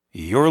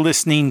You're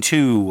listening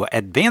to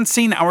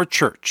Advancing Our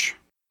Church.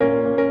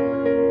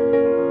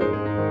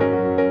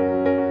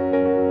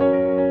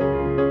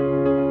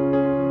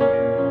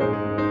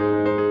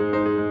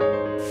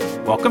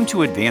 Welcome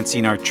to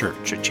Advancing Our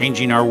Church, a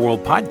Changing Our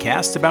World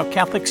podcast about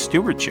Catholic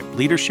stewardship,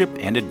 leadership,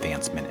 and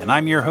advancement. And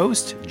I'm your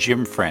host,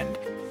 Jim Friend.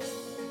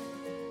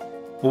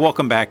 Well,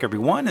 welcome back,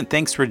 everyone, and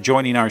thanks for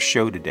joining our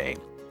show today.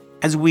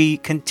 As we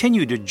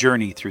continue to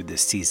journey through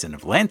this season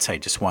of Lent, I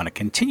just want to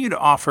continue to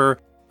offer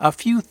a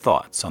few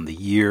thoughts on the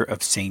year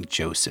of St.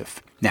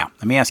 Joseph. Now,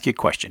 let me ask you a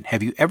question.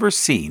 Have you ever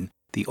seen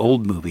the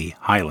old movie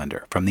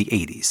Highlander from the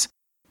 80s?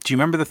 Do you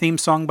remember the theme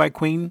song by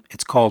Queen?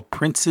 It's called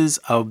Princes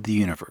of the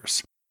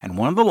Universe. And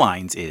one of the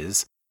lines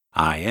is,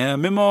 "I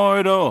am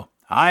immortal.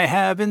 I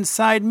have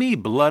inside me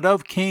blood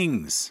of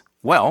kings."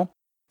 Well,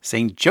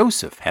 St.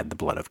 Joseph had the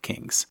blood of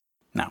kings.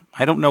 Now,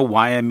 I don't know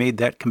why I made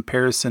that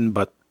comparison,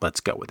 but let's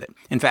go with it.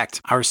 In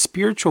fact, our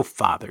spiritual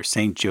father,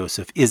 St.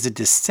 Joseph, is a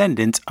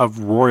descendant of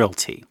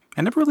royalty.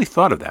 I never really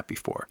thought of that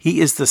before.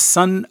 He is the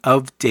son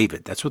of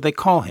David. That's what they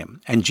call him.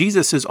 And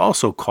Jesus is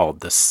also called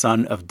the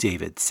son of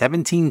David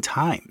 17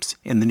 times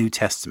in the New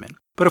Testament.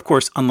 But of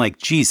course, unlike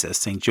Jesus,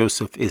 St.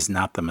 Joseph is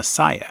not the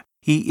Messiah.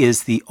 He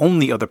is the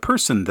only other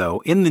person,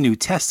 though, in the New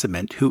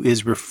Testament who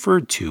is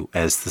referred to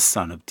as the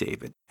son of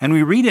David. And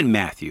we read in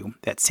Matthew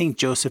that St.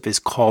 Joseph is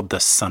called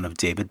the son of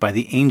David by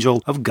the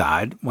angel of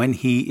God when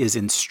he is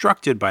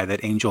instructed by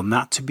that angel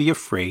not to be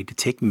afraid to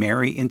take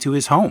Mary into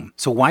his home.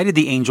 So why did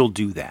the angel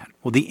do that?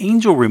 Well, the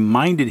angel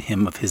reminded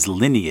him of his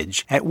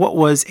lineage at what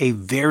was a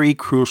very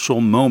crucial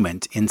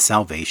moment in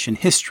salvation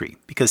history,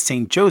 because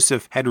St.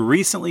 Joseph had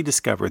recently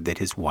discovered that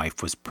his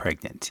wife was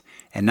pregnant,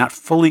 and not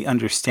fully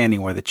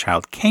understanding where the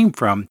child came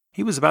from,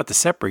 he was about to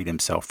separate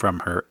himself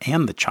from her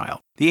and the child.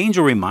 The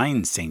angel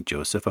reminds St.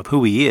 Joseph of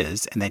who he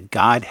is and that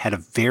God had a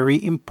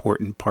very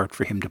important part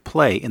for him to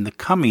play in the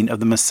coming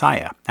of the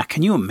Messiah. Now,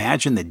 can you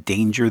imagine the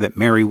danger that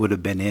Mary would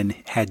have been in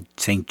had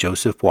St.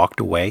 Joseph walked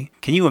away?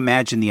 Can you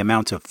imagine the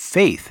amount of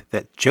faith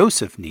that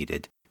Joseph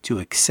needed to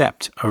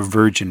accept a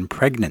virgin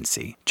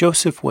pregnancy?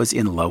 Joseph was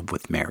in love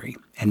with Mary,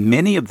 and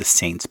many of the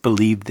saints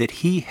believed that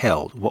he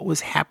held what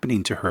was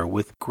happening to her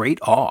with great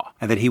awe,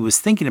 and that he was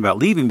thinking about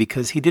leaving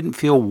because he didn't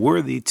feel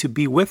worthy to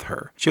be with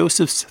her.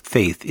 Joseph's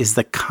faith is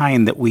the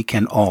kind that we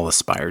can all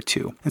aspire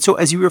to. And so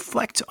as you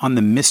reflect on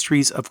the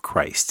mysteries of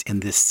Christ in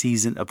this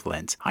season of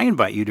Lent, I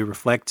invite you to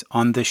reflect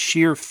on the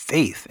sheer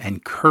faith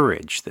and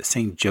courage that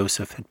St.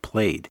 Joseph had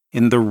played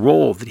in the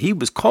role that he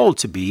was called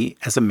to be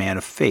as a man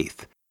of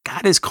faith.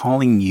 God is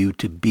calling you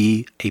to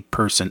be a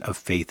person of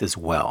faith as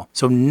well.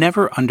 So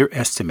never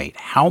underestimate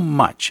how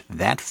much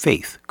that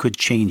faith could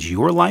change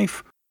your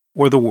life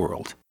or the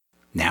world.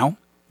 Now,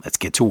 let's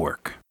get to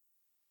work.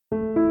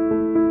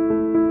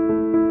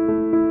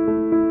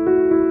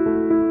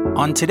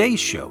 On today's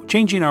show,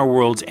 Changing Our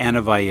World's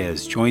Ana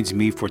Valles joins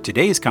me for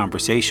today's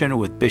conversation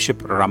with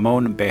Bishop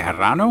Ramon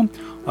Bejarano,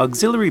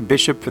 Auxiliary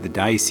Bishop for the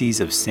Diocese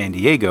of San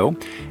Diego,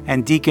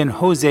 and Deacon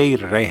Jose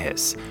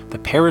Reyes, the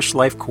Parish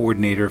Life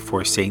Coordinator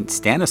for St.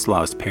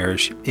 Stanislaus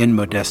Parish in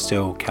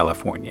Modesto,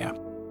 California.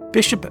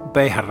 Bishop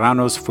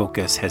Bejarano's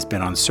focus has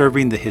been on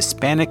serving the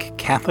Hispanic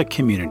Catholic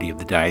community of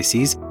the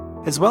diocese,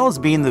 as well as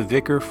being the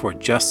vicar for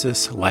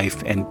justice,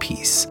 life, and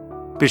peace.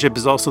 Bishop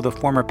is also the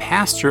former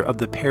pastor of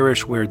the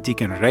parish where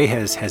Deacon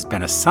Reyes has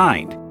been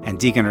assigned, and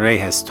Deacon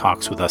Reyes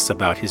talks with us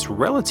about his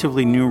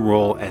relatively new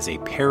role as a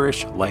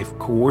parish life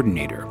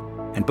coordinator.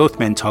 And both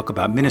men talk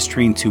about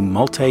ministering to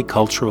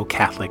multicultural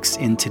Catholics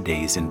in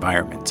today's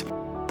environment.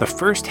 The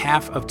first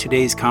half of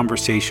today's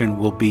conversation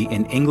will be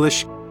in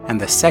English, and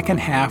the second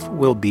half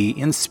will be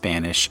in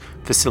Spanish,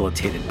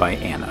 facilitated by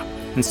Anna.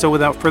 And so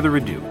without further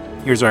ado,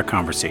 here's our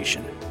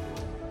conversation.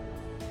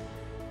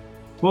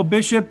 Well,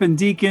 Bishop and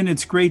Deacon,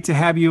 it's great to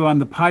have you on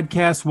the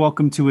podcast.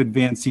 Welcome to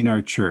Advancing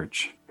Our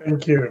Church.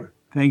 Thank you.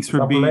 Thanks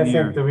for being here. It's a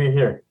blessing to be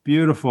here.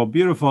 Beautiful,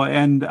 beautiful.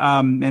 And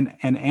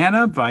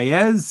Ana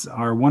Valles,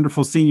 our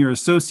wonderful senior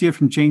associate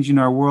from Changing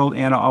Our World.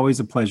 Anna,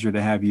 always a pleasure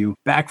to have you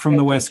back from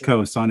the West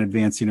Coast on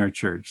Advancing Our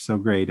Church. So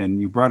great.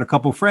 And you brought a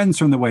couple friends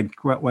from the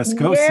West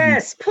Coast.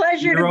 Yes,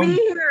 pleasure to be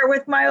here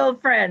with my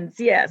old friends.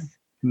 Yes.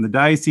 From the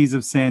Diocese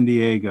of San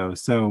Diego.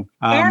 So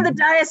and the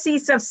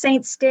Diocese of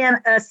St.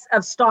 Stan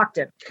of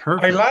Stockton.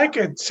 Perfect. I like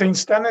it. St.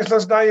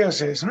 Stanislaus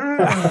Diocese.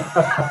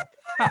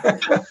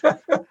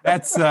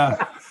 That's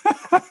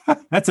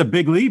a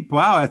big leap.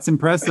 Wow, that's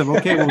impressive.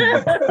 Okay,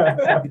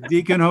 well,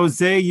 Deacon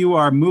Jose, you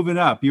are moving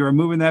up. You are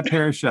moving that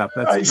parish up.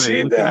 That's great.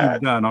 See Look what that.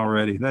 you've done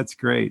already. That's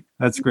great.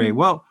 That's great.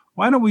 Well,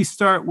 why don't we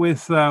start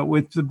with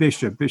the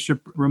bishop,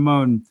 Bishop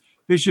Ramon.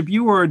 Bishop,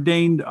 you were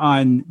ordained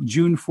on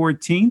June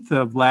 14th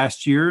of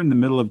last year in the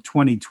middle of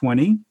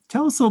 2020.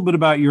 Tell us a little bit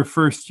about your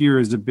first year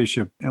as a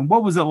bishop and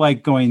what was it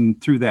like going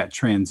through that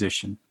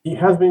transition? It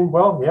has been,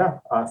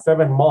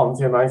 7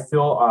 months, and I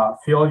still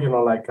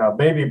feel, like a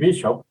baby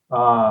bishop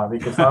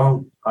because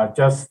I'm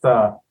just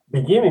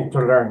beginning to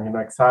learn,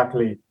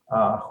 exactly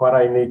what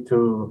I need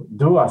to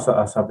do as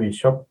a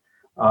bishop.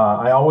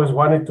 I always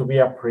wanted to be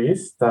a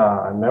priest.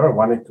 I never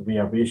wanted to be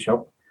a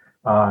bishop.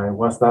 It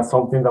was not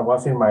something that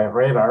was in my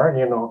radar,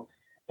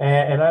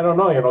 And I don't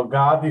know,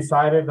 God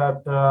decided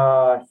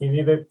that he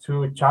needed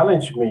to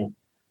challenge me,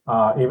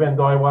 even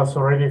though I was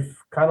already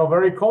kind of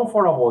very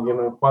comfortable,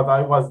 what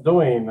I was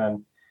doing.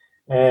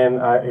 And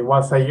it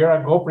was a year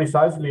ago,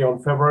 precisely on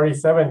February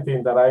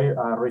 17th, that I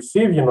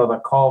received,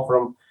 the call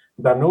from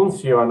the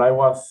nuncio, and I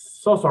was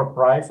so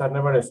surprised. I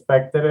never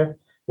expected it.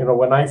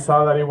 When I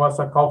saw that it was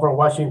a call from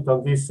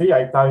Washington, D.C.,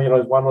 I thought,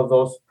 it's one of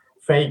those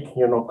fake,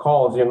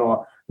 calls,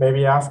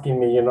 maybe asking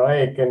me,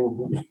 hey,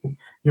 can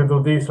you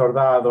do this or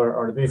that,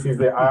 or this is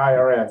the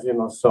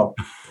IRS, so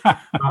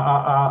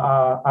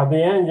at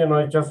the end,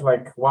 it's just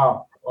like,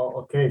 wow,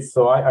 okay.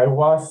 So I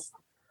was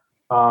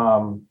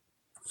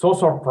so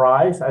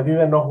surprised. I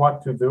didn't know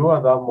what to do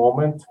at that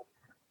moment.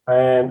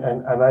 And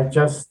I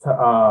just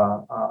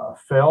felt,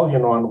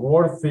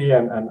 unworthy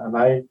and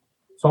I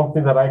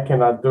something that I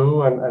cannot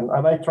do. And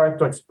I tried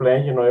to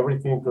explain,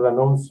 everything to the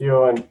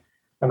nuncio.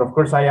 And of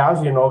course I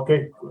asked,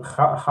 okay,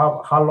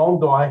 how long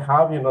do I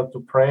have, to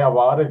pray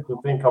about it, to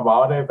think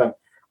about it? And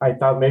I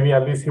thought maybe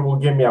at least he will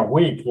give me a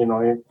week,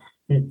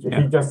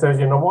 He just says,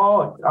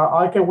 well,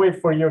 I can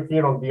wait for you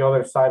here on the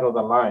other side of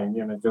the line,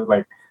 just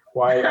like,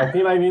 why? I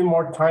think I need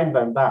more time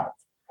than that,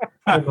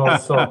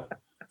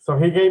 So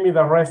he gave me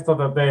the rest of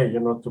the day,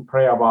 to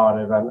pray about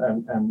it,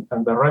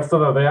 and the rest of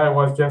the day I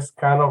was just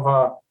kind of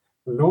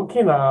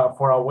looking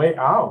for a way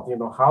out.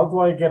 How do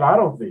I get out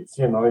of this?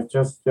 It's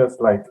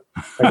just like,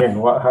 again,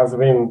 what has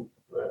been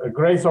a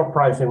great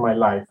surprise in my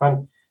life,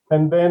 and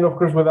then of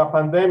course with the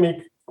pandemic,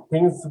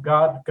 things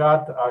got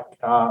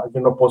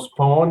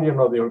postponed.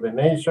 The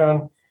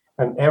ordination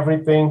and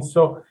everything.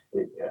 So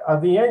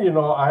at the end,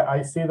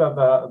 I see that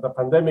the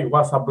pandemic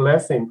was a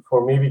blessing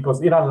for me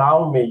because it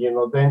allowed me,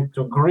 then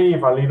to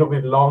grieve a little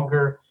bit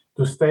longer,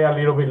 to stay a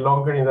little bit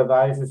longer in the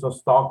Diocese of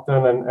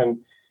Stockton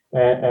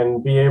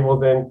and be able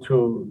then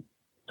to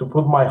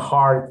put my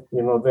heart,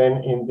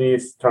 then in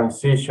this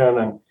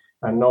transition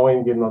and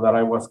knowing, that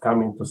I was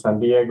coming to San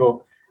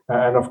Diego.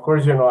 And of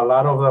course, a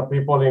lot of the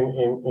people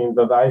in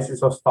the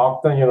Diocese of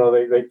Stockton,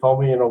 they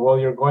told me, well,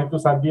 you're going to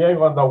San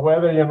Diego and the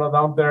weather,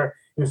 down there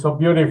is so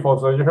beautiful.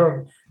 So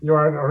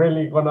you're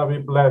really going to be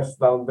blessed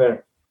down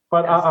there.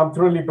 But yes. I'm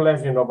truly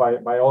blessed,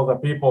 by all the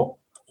people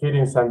here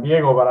in San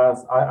Diego. But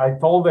as I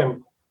told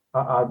them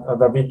at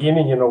the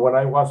beginning, when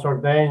I was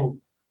ordained,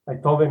 I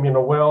told them,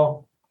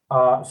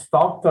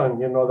 Stockton,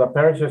 the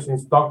parishes in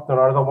Stockton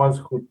are the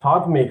ones who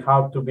taught me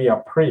how to be a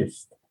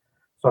priest.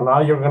 So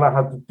now you're going to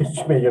have to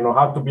teach me,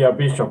 how to be a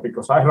bishop,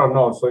 because I don't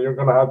know. So you're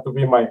going to have to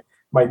be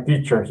my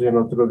teachers,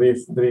 through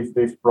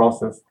this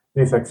process,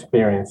 this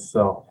experience.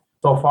 So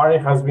far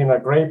it has been a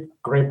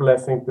great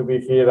blessing to be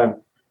here.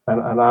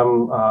 And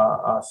I'm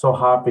so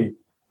happy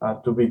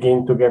to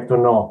begin to get to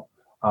know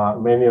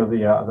many of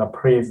the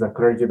priests, the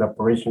clergy, the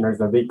parishioners,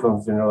 the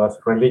deacons, as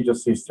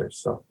religious sisters.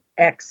 So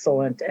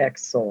excellent.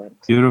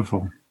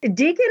 Beautiful.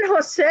 Deacon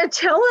Jose,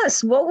 tell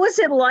us, what was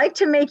it like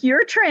to make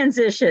your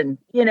transition,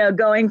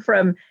 going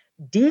from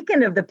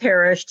deacon of the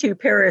parish to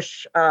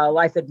parish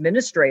life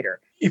administrator?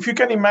 If you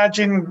can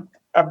imagine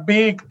a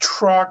big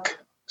truck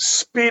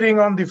speeding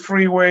on the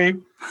freeway,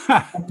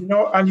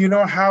 and you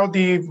know how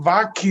the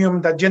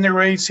vacuum that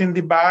generates in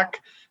the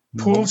back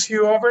pulls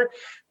you over?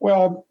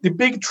 Well, the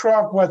big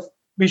truck with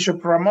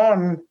Bishop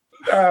Ramon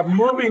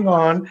moving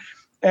on,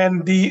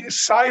 and the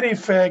side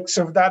effects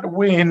of that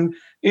wind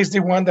is the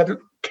one that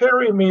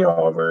carried me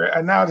over.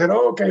 And now I said,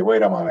 okay,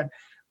 wait a moment,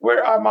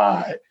 where am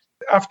I?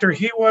 After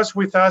he was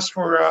with us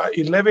for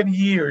 11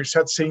 years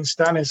at St.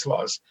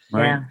 Stanislaus,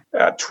 right.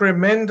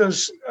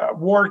 Tremendous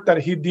work that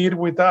he did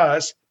with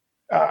us.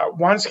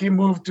 Once he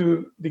moved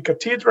to the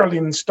cathedral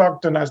in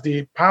Stockton as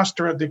the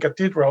pastor at the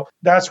cathedral,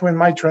 that's when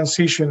my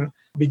transition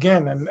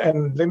began.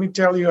 And let me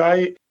tell you,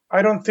 I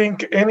don't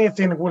think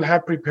anything would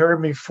have prepared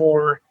me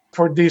for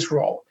this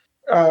role.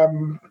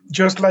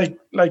 Just like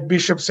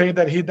Bishop said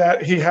that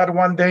he had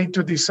one day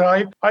to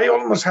decide, I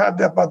almost had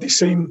that about the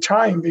same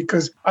time,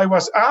 because I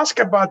was asked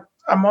about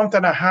a month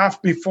and a half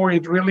before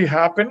it really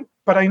happened,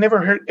 but I never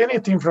heard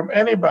anything from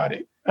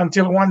anybody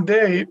until one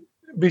day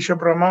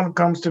Bishop Ramon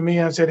comes to me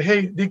and said,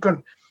 hey,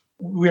 Deacon,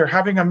 we're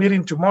having a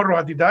meeting tomorrow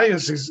at the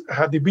diocese.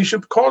 Had the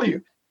bishop call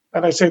you?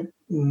 And I said,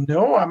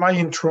 no, am I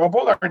in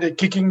trouble? Are they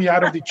kicking me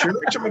out of the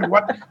church? I mean,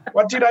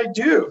 what did I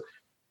do?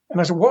 And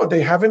I said, whoa,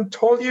 they haven't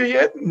told you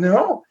yet?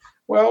 No.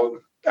 Well,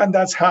 and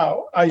that's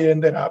how I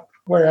ended up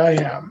where I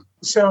am.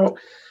 So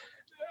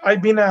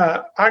I've been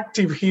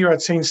active here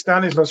at St.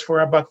 Stanislaus for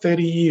about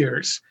 30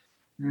 years.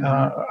 Mm-hmm.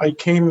 I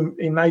came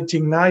in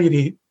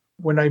 1990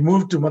 when I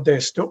moved to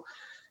Modesto.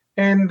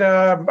 And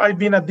I've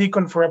been a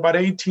deacon for about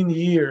 18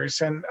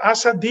 years. And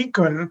as a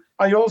deacon,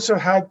 I also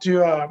had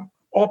to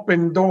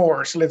open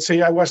doors. Let's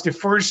say I was the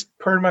first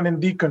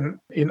permanent deacon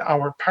in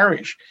our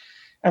parish.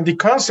 And the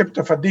concept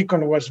of a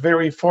deacon was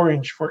very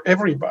foreign for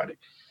everybody.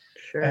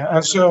 Sure.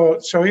 And so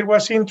it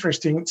was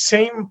interesting.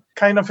 Same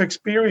kind of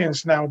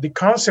experience now. The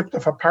concept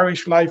of a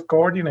parish life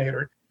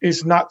coordinator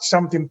is not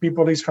something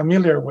people is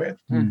familiar with.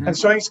 Mm-hmm. And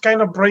so it's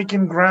kind of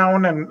breaking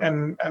ground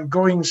and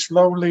going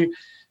slowly,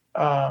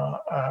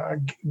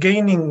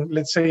 gaining,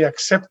 let's say,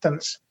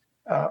 acceptance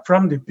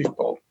from the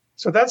people.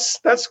 So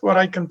that's what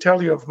I can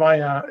tell you of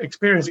my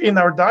experience. In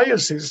our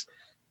diocese,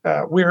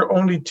 we're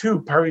only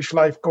 2 parish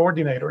life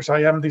coordinators.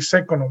 I am the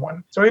second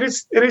one. So it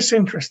is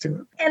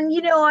interesting. And,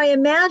 I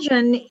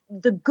imagine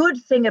the good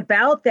thing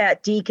about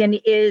that, Deacon,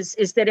 is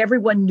that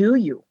everyone knew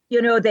you.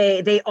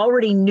 They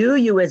already knew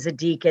you as a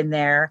deacon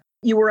there.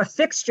 You were a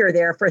fixture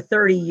there for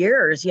 30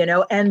 years,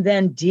 and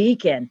then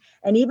deacon.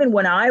 And even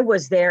when I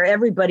was there,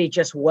 everybody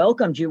just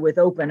welcomed you with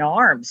open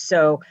arms.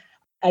 So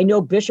I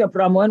know Bishop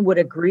Ramon would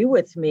agree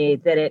with me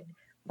that it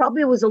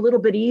probably was a little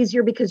bit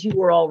easier because you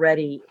were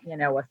already,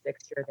 a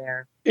fixture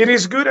there. It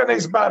is good and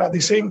it's bad at the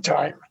same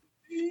time.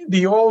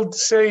 The old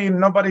saying,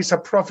 nobody's a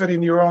prophet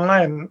in your own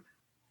land,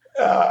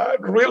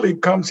 really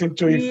comes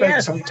into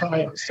effect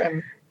sometimes.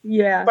 And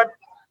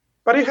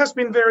But it has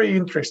been very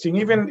interesting,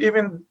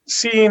 even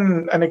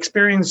seeing and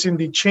experiencing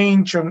the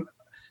change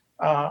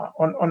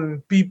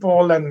on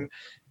people and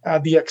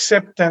the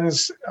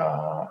acceptance.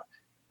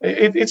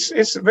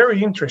 It's a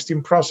very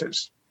interesting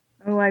process.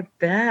 Oh, I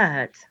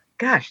bet.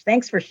 Gosh,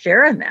 thanks for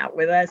sharing that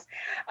with us.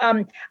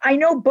 I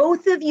know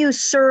both of you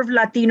serve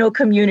Latino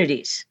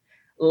communities,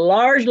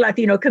 large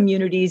Latino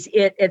communities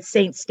at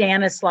St.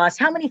 Stanislaus.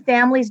 How many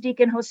families,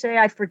 Deacon Jose?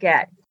 I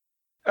forget.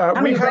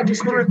 We have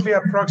currently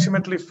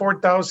approximately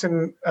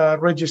 4,000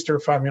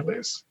 registered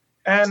families.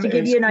 And just to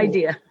give you an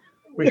idea.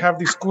 We have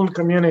the school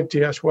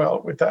community as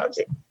well with us.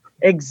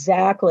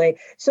 Exactly.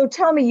 So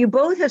tell me, you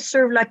both have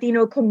served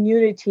Latino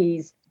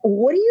communities.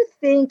 What do you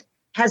think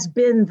has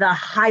been the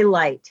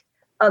highlight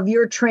of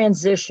your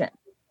transition?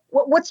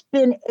 What's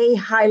been a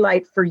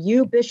highlight for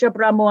you, Bishop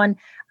Ramon,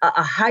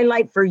 a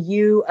highlight for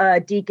you,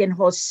 Deacon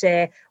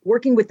Jose,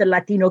 working with the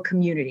Latino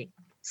community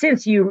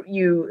since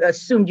you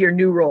assumed your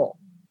new role?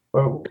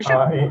 Well,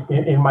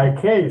 in my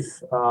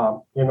case,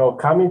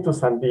 coming to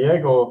San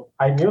Diego,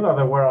 I knew that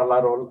there were a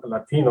lot of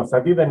Latinos. I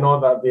didn't know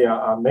that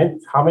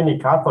how many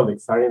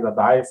Catholics are in the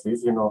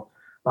diocese.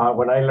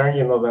 When I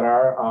learned, there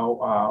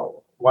are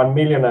 1.5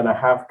 million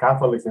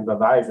Catholics in the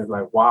diocese,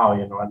 like, wow,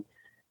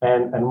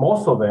 and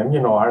most of them,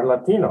 are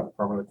Latino,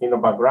 from Latino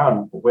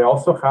background. We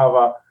also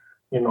have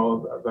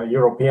the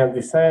European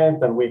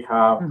descent, and we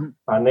have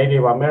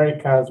Native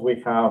Americans,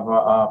 we have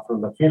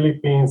from the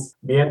Philippines,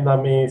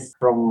 Vietnamese,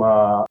 from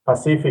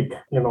Pacific,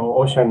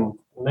 Ocean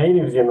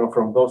natives,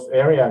 from those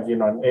areas,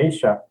 in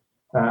Asia,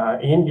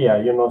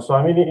 India, So,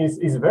 I mean,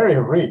 it's very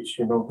rich,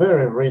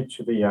 very rich,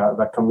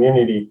 the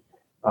community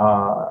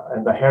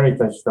and the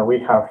heritage that we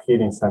have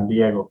here in San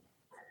Diego.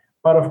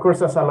 But of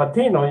course, as a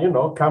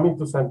Latino, coming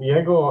to San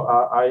Diego,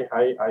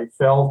 I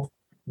felt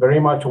very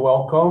much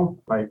welcome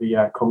by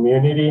the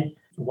community.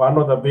 One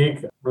of the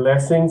big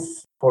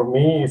blessings for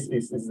me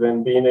is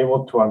then being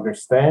able to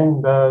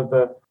understand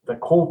the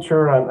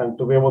culture and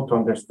to be able to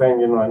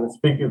understand, and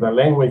speak the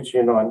language,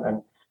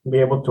 and be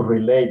able to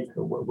relate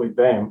with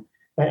them.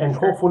 And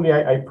hopefully,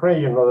 I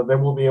pray, that they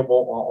will be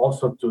able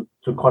also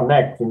to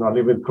connect, a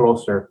little bit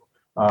closer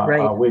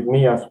with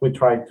me as we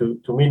try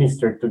to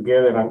minister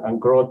together and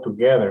grow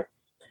together.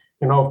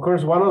 Of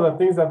course, one of the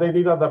things that they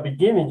did at the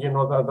beginning,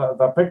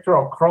 the picture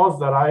of cross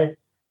that I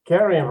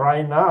carrying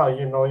right now,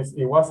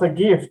 it was a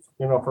gift,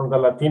 from the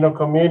Latino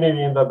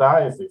community in the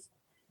diocese.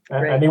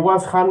 And it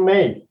was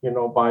handmade,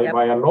 by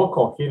a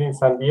local here in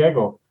San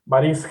Diego,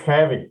 but it's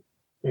heavy.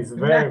 It's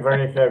very,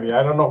 very heavy.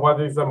 I don't know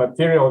what is the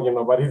material,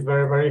 but it's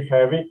very, very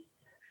heavy.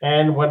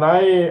 And when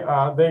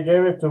they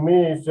gave it to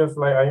me, it's just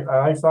like,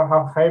 I saw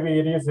how heavy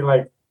it is.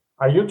 Like,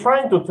 are you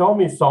trying to tell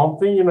me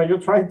something? You're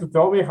trying to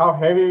tell me how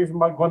heavy is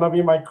going to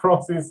be my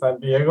cross in San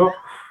Diego?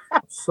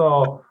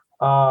 So,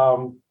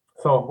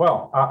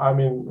 well, I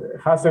mean,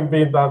 it hasn't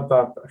been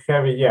that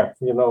heavy yet,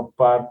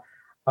 but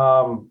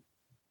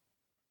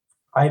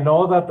I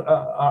know that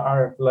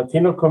our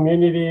Latino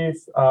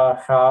communities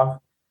has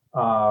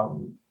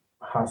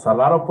a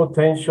lot of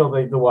potential.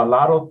 They do a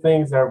lot of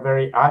things. They're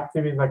very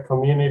active in the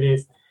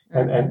communities.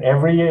 And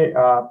every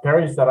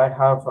parish that I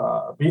have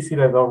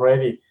visited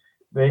already,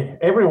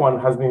 everyone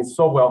has been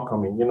so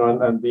welcoming,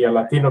 and the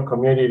Latino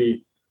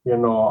community,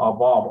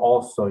 above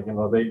also,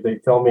 they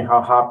tell me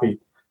how happy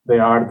they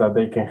are that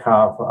they can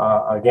have,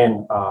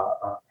 again,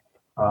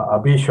 a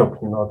bishop,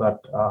 that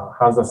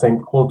has the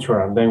same culture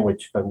and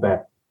language than them.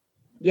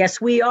 Yes,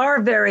 we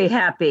are very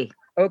happy.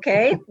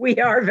 Okay, we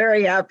are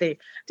very happy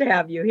to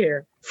have you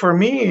here. For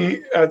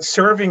me,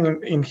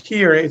 serving in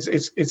here,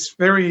 it's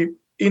very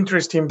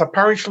interesting. The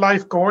parish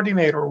life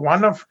coordinator,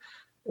 one of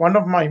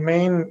my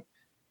main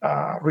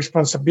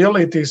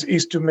responsibilities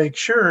is to make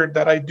sure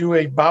that I do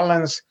a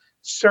balanced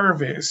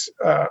service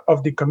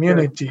of the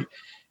community.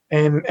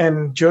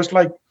 And just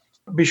like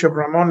Bishop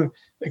Ramon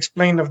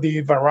explained of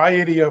the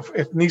variety of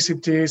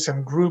ethnicities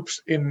and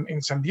groups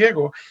in San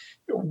Diego,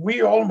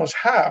 we almost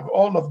have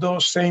all of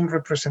those same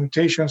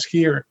representations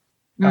here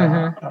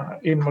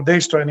in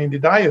Modesto and in the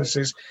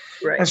diocese.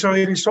 Right. And so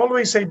it is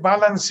always a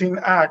balancing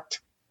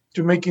act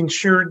to making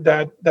sure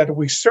that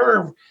we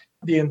serve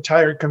the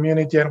entire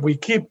community and we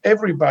keep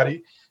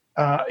everybody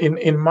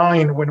in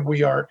mind when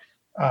we are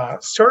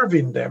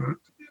serving them.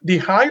 The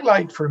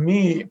highlight for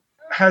me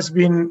has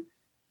been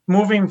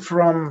moving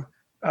from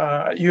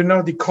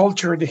the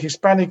culture, the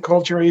Hispanic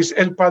culture is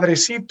El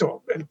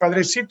Padrecito. El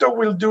Padrecito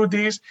will do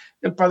this,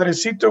 El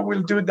Padrecito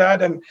will do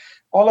that. And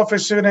all of a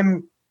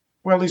sudden,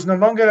 well, it's no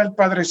longer El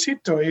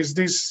Padrecito, it's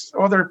this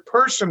other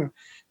person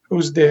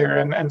who's there.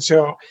 And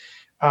so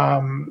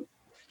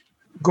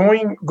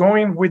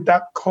going with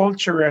that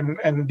culture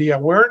and the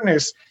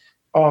awareness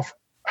of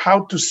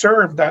how to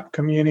serve that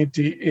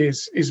community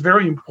is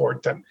very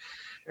important.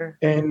 Sure.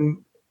 And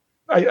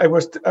I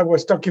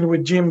was talking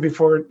with Jim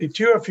before the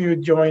two of you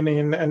joined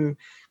in, and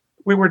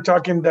we were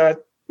talking that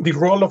the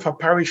role of a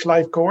parish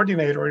life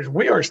coordinator is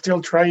we are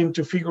still trying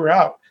to figure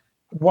out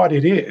what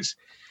it is.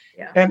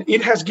 Yeah. And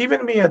it has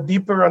given me a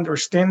deeper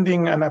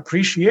understanding and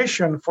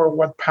appreciation for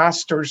what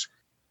pastors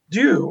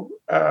do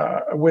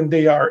when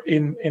they are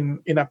in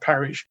a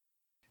parish.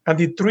 And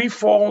the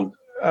threefold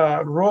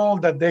role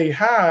that they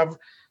have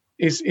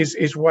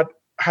is what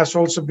has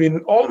also been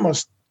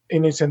almost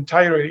in its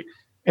entirety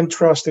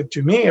entrusted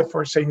to me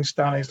for St.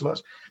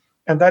 Stanislaus.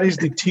 And that is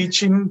the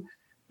teaching,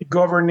 the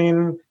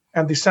governing,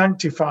 and the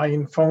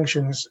sanctifying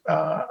functions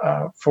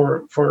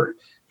for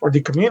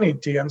the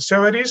community. And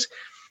so it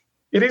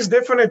is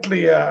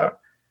definitely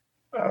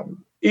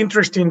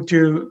interesting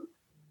to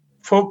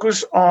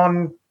focus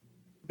on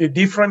the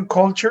different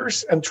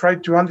cultures and try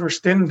to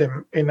understand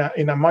them in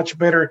a much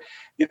better,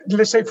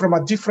 let's say, from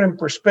a different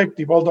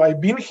perspective. Although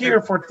I've been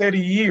here for 30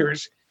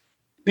 years,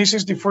 this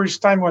is the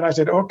first time when I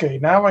said, okay,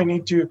 now I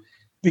need to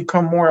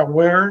become more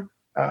aware,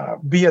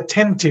 be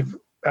attentive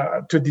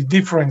to the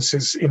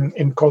differences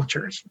in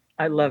cultures.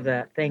 I love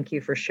that. Thank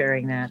you for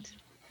sharing that.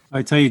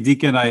 I tell you,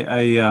 Deacon,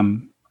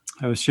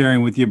 I was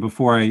sharing with you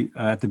before,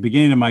 at the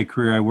beginning of my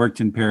career, I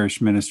worked in parish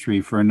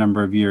ministry for a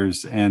number of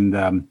years.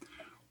 And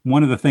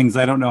one of the things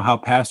I don't know how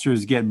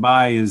pastors get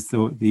by is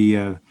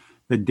the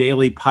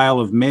daily pile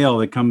of mail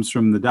that comes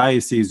from the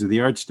diocese or the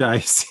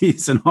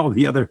archdiocese and all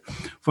the other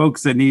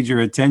folks that need your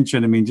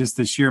attention. I mean, just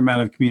the sheer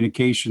amount of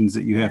communications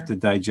that you have to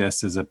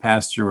digest as a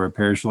pastor or a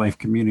parish life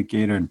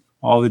communicator and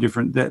all the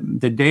different,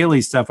 the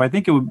daily stuff. I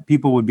think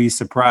people would be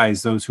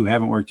surprised, those who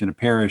haven't worked in a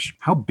parish,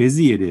 how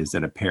busy it is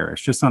at a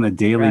parish, just on a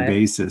daily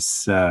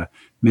basis,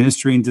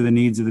 ministering to the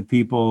needs of the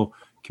people,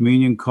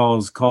 communion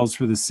calls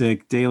for the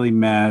sick, daily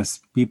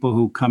mass, people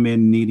who come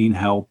in needing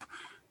help,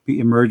 the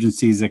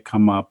emergencies that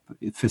come up,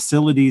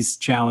 facilities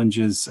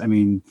challenges. I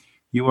mean,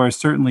 you are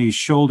certainly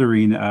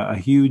shouldering a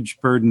huge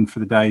burden for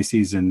the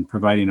diocese and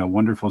providing a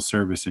wonderful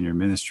service in your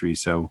ministry.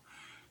 So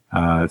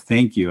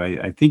thank you.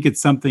 I think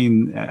it's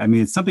something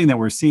that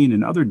we're seeing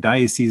in other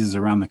dioceses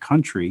around the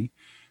country.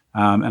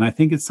 And I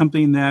think it's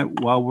something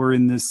that while we're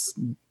in this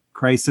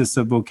crisis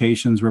of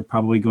vocations, we're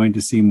probably going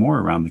to see more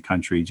around the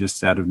country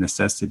just out of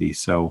necessity.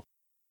 So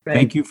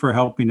thank you for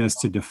helping us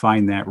to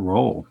define that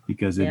role,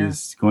 because it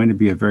is going to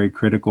be a very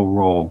critical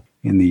role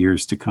in the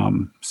years to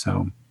come.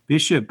 So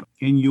Bishop,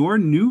 in your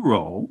new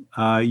role,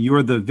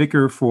 you're the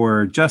vicar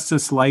for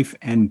Justice, Life,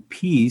 and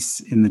Peace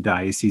in the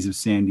Diocese of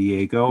San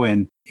Diego.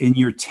 And in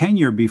your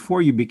tenure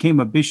before you became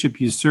a bishop,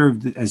 you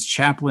served as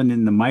chaplain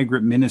in the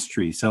migrant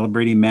ministry,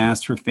 celebrating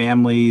Mass for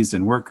families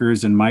and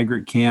workers in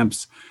migrant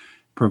camps,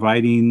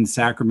 providing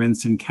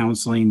sacraments and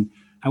counseling.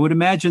 I would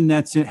imagine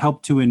that's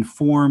helped to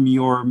inform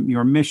your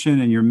mission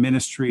and your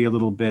ministry a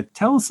little bit.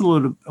 Tell us a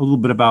little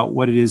bit about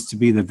what it is to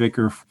be the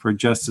vicar for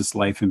Justice,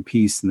 Life, and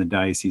Peace in the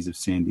Diocese of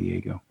San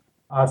Diego.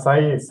 As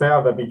I said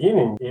at the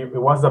beginning, it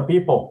was the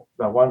people,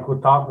 the one who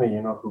taught me,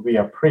 to be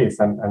a priest,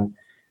 and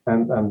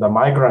the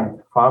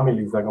migrant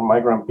families, the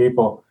migrant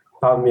people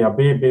taught me a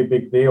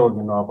big deal,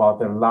 about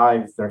their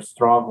lives, their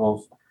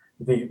struggles,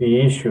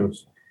 the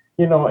issues.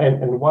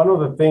 And one of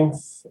the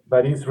things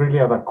that is really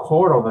at the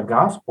core of the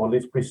gospel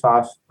is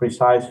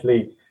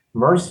precisely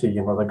mercy,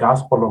 the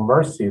gospel of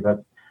mercy,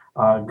 that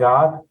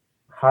God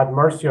had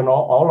mercy on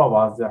all of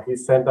us, that he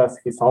sent us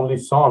his only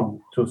son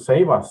to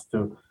save us,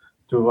 to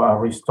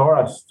restore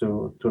us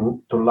to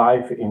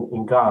life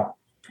in God.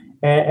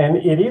 And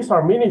it is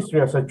our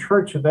ministry as a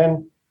church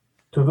then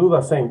to do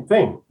the same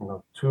thing,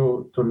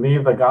 to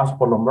live the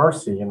gospel of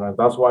mercy.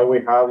 That's why we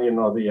have,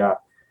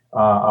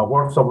 the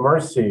works of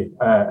mercy,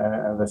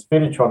 the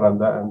spiritual and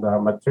the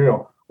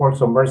material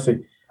works of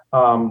mercy,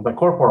 the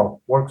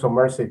corporal works of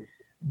mercy.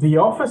 The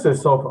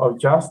offices of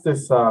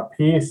justice,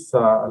 peace,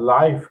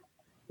 life,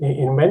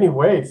 in many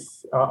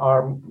ways,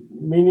 are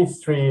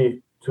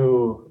ministry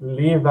to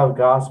live that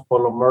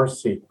gospel of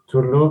mercy,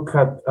 to look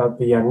at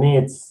the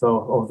needs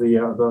of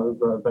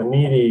the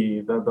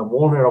needy, the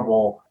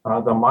vulnerable,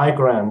 the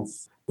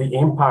migrants, the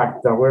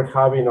impact that we're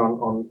having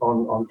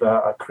on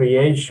the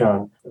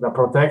creation, the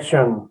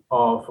protection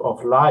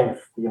of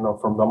life,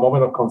 from the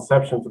moment of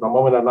conception to the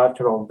moment of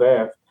natural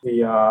death,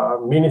 the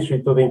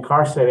ministry to the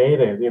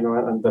incarcerated,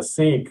 and the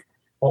sick,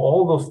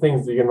 all those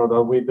things,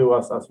 that we do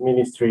as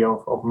ministry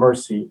of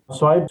mercy.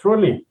 So I'm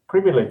truly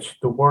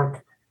privileged to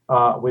work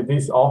with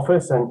this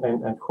office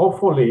and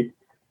hopefully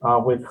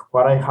with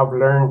what I have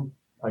learned,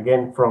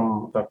 again,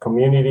 from the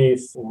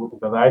communities in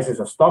the Diocese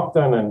of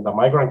Stockton and the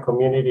migrant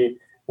community,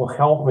 will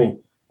help me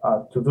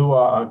to do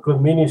a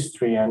good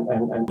ministry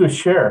and to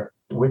share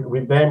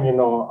with them,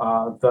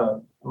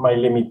 my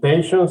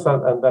limitations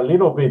and a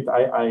little bit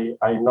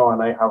I know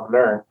and I have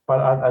learned. But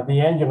at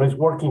the end, it's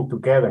working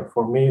together.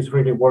 For me, it's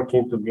really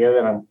working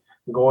together and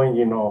going,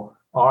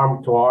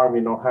 arm to arm,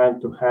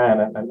 hand to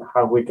hand, and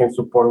how we can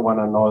support one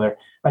another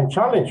and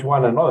challenge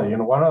one another.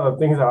 One of the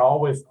things that I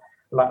always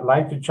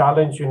like to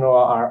challenge,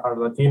 our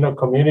Latino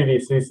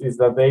communities is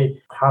that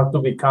they have to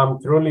become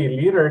truly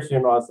leaders,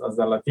 as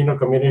the Latino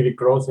community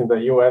grows in the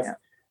U.S. Yeah.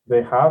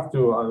 They have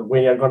to,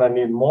 we are going to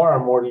need more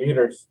and more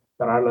leaders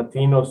that are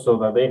Latinos, so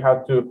that they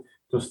have to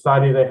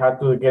study, they have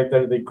to get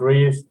their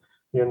degrees.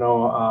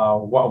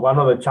 One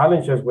of the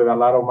challenges with a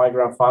lot of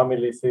migrant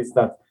families is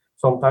that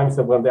sometimes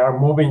when they are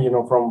moving,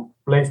 from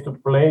place to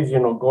place,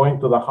 going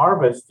to the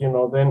harvest,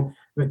 then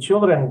the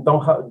children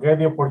don't get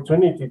the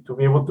opportunity to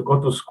be able to go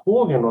to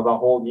school, the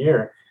whole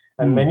year.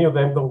 And many of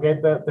them don't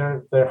get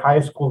their high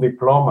school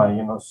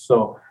diploma,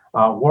 So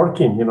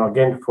working,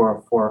 again,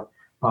 for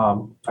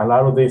a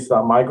lot of these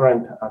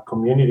migrant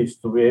communities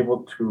to be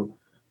able to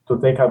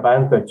take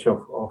advantage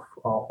of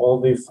all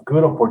these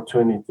good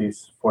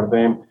opportunities for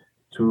them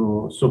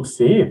to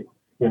succeed,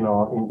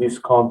 in this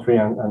country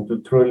and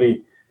to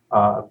truly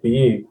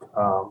be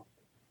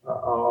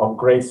of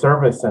great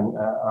service and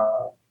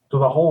to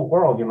the whole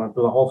world,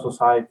 to the whole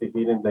society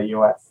here in the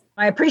U.S.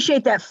 I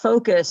appreciate that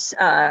focus,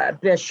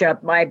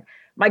 Bishop.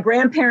 My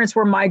grandparents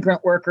were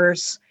migrant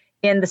workers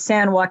in the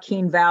San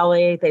Joaquin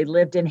Valley. They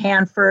lived in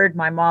Hanford.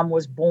 My mom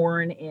was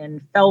born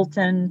in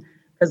Felton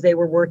because they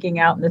were working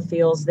out in the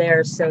fields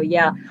there. So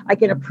yeah, I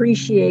can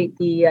appreciate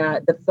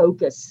the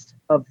focus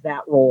of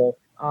that role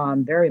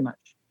very much.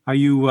 Are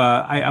you,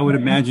 I would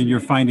imagine you're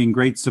finding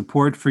great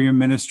support for your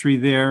ministry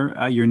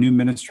there, your new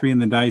ministry in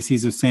the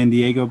Diocese of San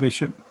Diego,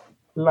 Bishop?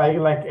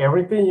 Like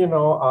everything, a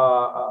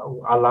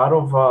lot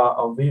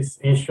of these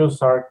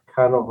issues are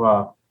kind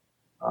of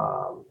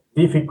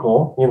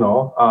difficult,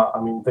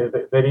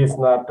 there is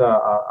not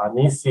an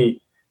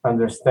easy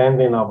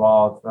understanding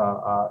about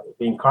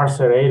the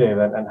incarcerated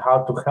and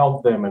how to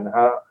help them and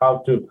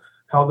how to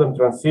help them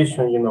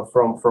transition,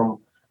 from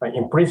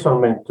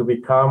imprisonment to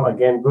become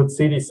again good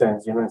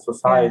citizens, in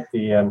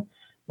society, and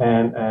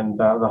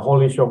the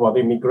whole issue about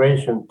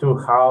immigration too.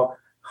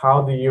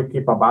 How do you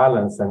keep a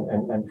balance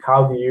and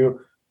how do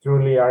you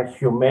truly are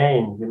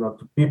humane,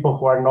 to people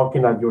who are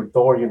knocking at your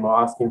door,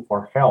 asking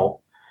for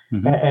help,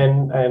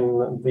 and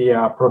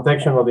the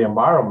protection of the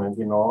environment,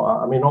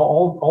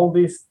 all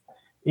these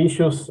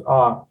issues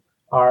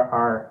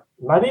are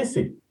not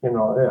easy,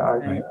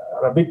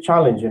 are a big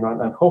challenge,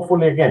 and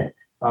hopefully again,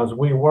 as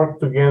we work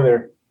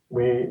together,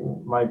 we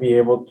might be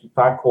able to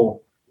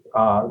tackle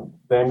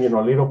them,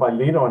 little by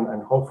little,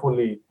 and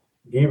hopefully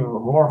give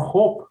more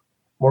hope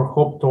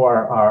to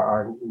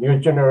our new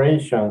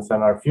generations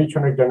and our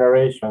future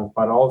generations,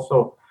 but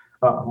also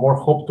more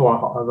hope to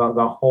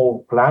the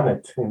whole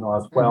planet,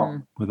 as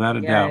well. Without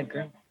a doubt.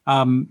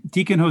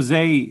 Deacon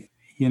Jose,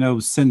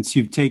 since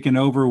you've taken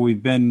over,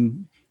 we've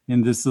been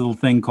in this little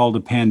thing called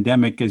a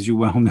pandemic, as you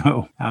well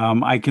know.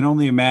 I can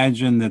only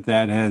imagine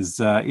that has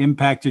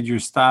impacted your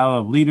style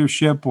of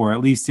leadership, or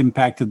at least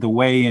impacted the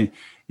way in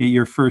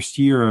your first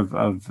year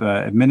of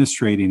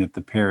administrating at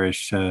the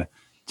parish.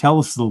 Tell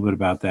us a little bit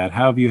about that.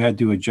 How have you had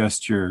to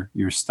adjust your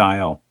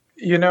style?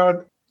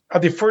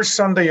 At the first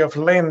Sunday of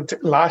Lent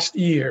last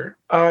year,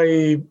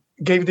 I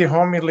gave the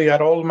homily at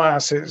all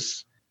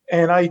masses,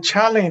 and I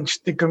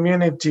challenged the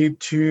community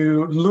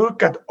to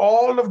look at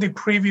all of the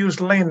previous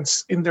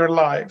Lents in their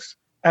lives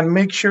and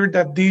make sure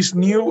that this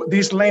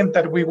Lent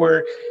that we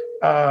were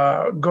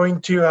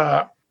going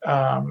to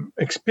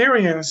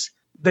experience,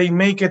 they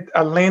make it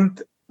a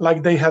Lent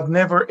like they had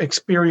never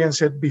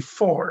experienced it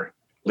before.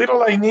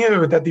 Little I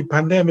knew that the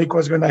pandemic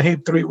was going to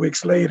hit 3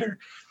 weeks later.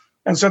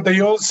 And so they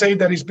all say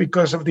that it's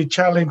because of the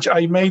challenge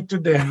I made to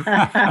them.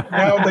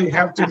 Now they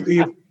have to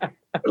live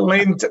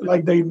Lent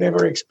like they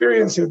never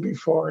experienced it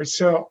before.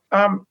 So,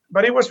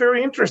 but it was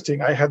very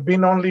interesting. I had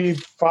been only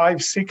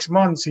 5-6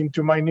 months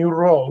into my new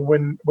role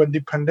when the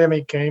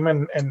pandemic came,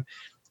 and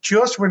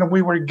just when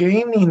we were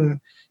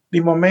gaining the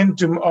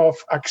momentum of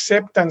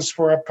acceptance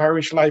for a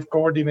parish life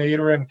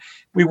coordinator and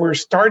we were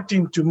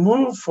starting to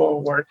move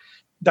forward,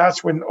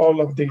 that's when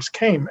all of this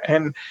came.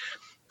 And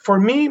for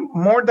me,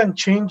 more than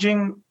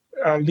changing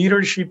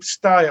leadership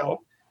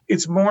style,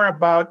 it's more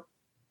about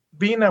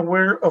being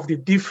aware of the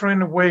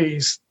different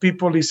ways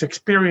people is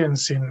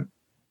experiencing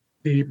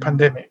the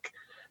pandemic.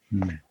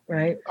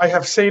 Right. I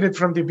have said it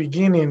from the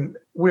beginning,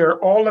 we are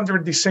all under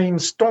the same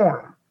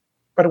storm,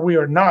 but we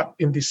are not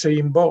in the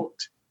same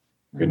boat.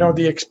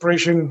 The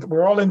expression,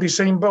 we're all in the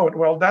same boat.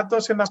 Well, that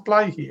doesn't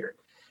apply here.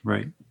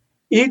 Right.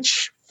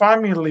 Each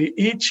family,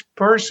 each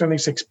person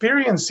is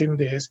experiencing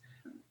this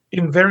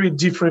in very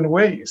different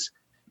ways.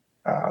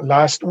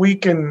 Last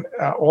weekend,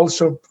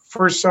 also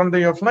first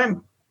Sunday of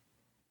Lent,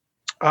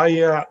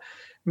 I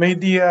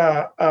made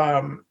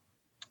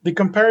the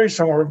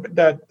comparison, or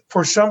that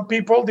for some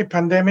people, the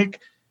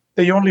pandemic,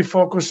 they only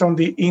focus on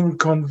the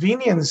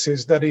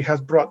inconveniences that it has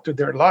brought to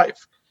their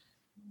life.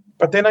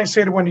 But then I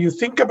said, when you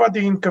think about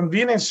the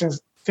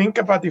inconveniences, think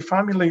about the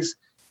families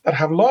that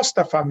have lost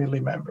a family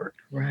member.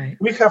 Right.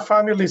 We have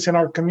families in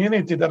our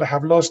community that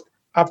have lost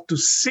up to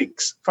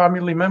 6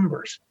 family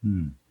members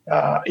in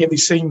the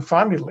same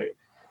family.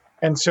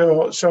 And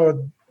so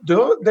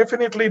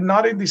definitely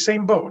not in the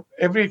same boat.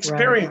 Every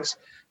experience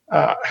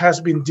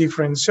has been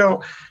different.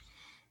 So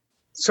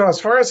as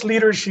far as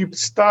leadership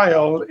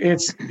style,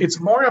 it's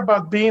more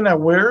about being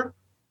aware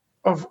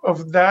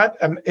of that,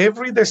 and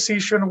every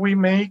decision we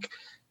make,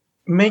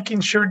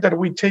 making sure that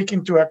we take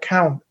into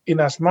account in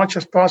as much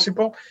as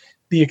possible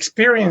the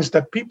experience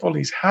that people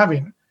is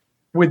having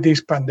with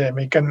this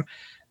pandemic, and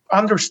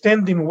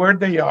understanding where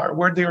they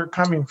are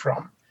coming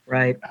from.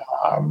 Right.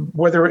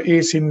 Whether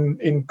it's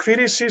in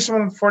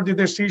criticism for the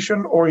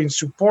decision or in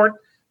support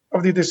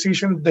of the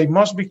decision, they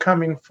must be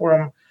coming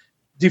from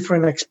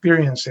different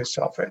experiences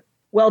of it.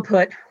 Well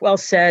put. Well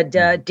said,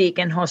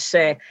 Deacon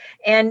Jose.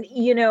 And,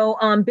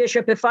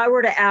 Bishop, if I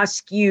were to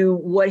ask you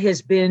what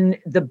has been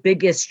the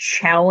biggest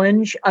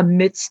challenge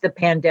amidst the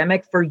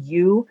pandemic for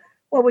you,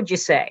 what would you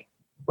say?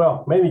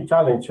 Well, many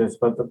challenges,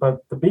 but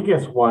the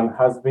biggest one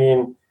has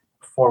been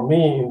for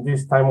me in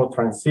this time of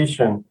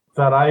transition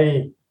that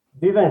I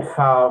didn't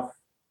have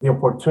the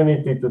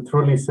opportunity to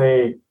truly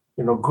say,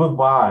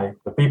 goodbye to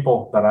the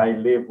people that I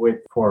live with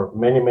for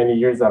many, many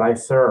years, that I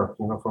served,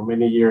 for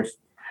many years.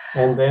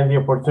 And then the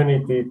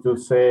opportunity to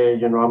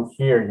say, I'm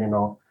here,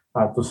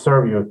 to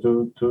serve you,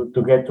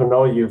 to get to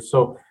know you.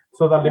 So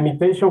the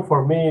limitation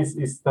for me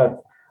is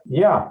that,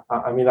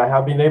 I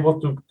have been able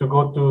to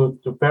go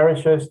to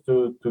parishes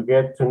to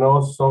get to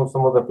know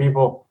some of the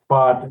people,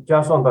 but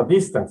just on the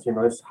distance,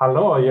 it's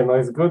hello,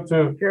 it's good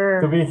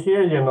to be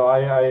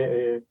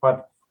here,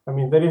 but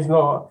there is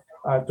no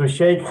to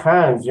shake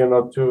hands,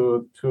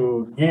 to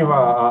give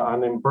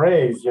an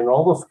embrace,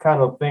 all those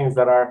kind of things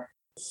that are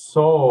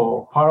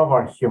so part of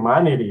our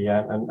humanity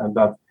and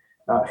that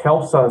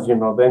helps us,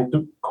 then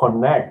to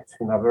connect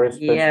in a very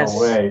special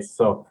way.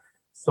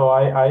 So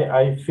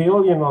I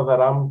feel,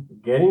 that I'm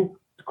getting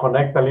to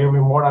connect a little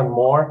bit more and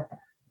more,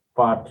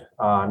 but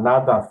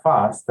not that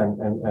fast.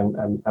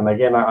 And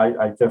again,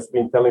 I just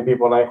been telling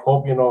people, I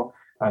hope,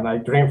 and I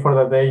dream for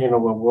the day,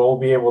 when we'll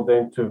be able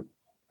then to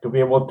be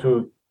able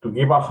to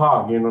give a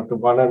hug, to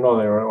one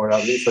another, or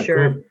at least a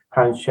good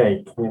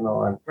handshake,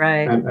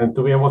 and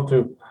to be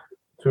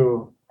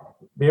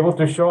able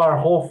to show our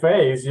whole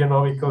face,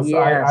 because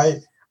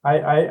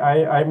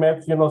I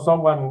met,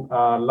 someone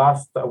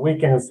last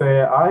weekend and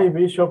say, "Hi,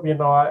 Bishop,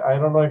 I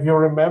don't know if you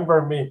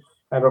remember me."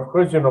 And of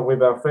course,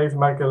 with a face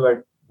marker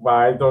like, "Well,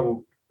 I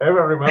don't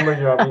ever remember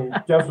you."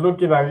 Just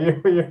looking at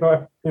you,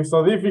 it's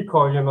so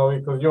difficult,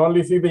 because you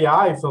only see the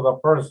eyes of the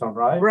person,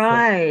 right?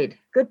 Right.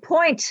 Good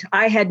point.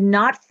 I had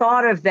not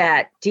thought of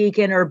that,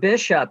 Deacon or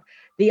Bishop.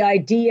 The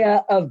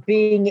idea of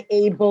being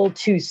able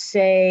to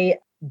say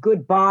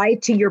goodbye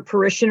to your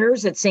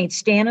parishioners at St.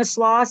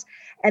 Stanislaus,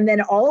 and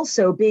then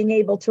also being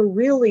able to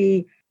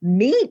really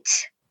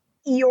meet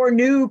your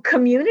new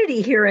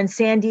community here in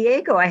San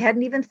Diego. I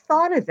hadn't even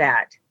thought of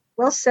that.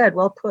 Well said,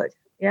 well put.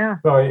 Yeah.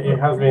 So it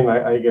has been,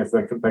 I guess,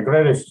 the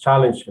greatest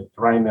challenge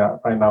right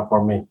now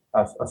for me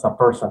as a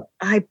person.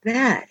 I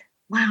bet.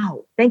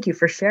 Wow. Thank you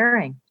for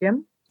sharing,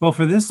 Jim. Well,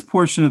 for this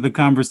portion of the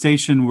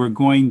conversation, we're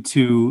going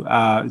to,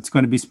 it's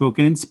going to be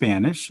spoken in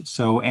Spanish.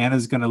 So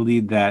Anna's going to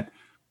lead that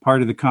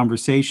part of the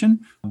conversation.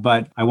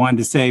 But I wanted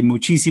to say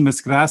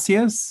muchísimas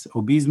gracias,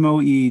 Obispo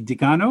y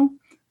Decano,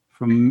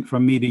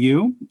 from me to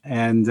you.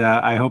 And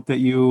I hope that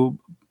you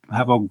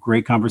have a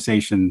great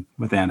conversation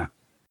with Anna.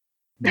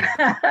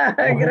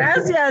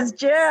 Gracias,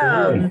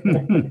 Jim.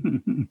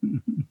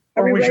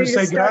 Or we should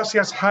say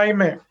gracias,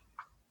 Jaime.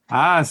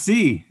 Ah,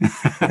 sí.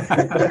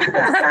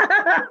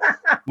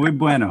 Muy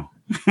bueno.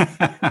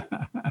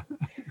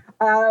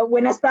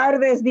 Buenas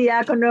tardes,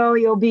 Diácono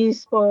y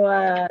Obispo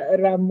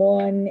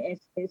Ramón.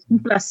 Es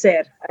un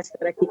placer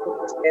estar aquí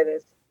con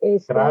ustedes.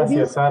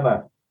 Gracias,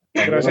 Ana.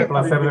 Es un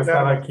placer de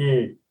estar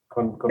aquí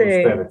con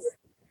ustedes.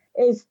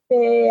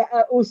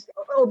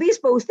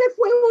 Obispo, usted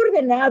fue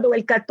ordenado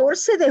el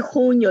 14 de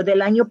junio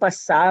del año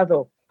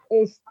pasado.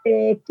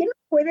 ¿Qué nos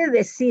puede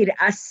decir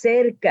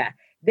acerca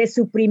de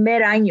su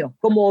primer año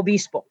como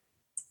obispo?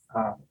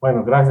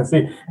 Bueno, gracias.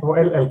 Sí,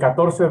 el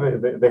 14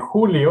 de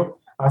julio,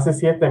 hace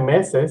 7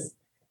 meses,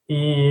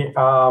 y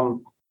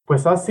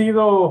pues ha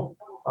sido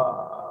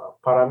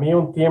para mí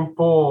un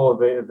tiempo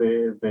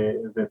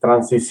de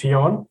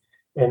transición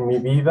en mi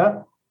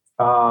vida.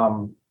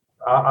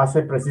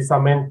 Hace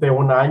precisamente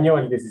un año,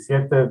 el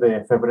 17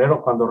 de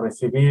febrero, cuando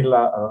recibí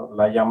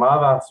la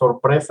llamada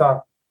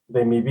sorpresa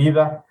de mi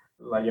vida,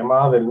 la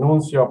llamada del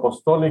nuncio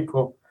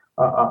apostólico,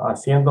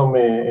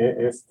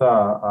 haciéndome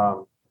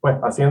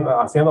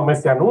haciéndome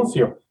este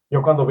anuncio.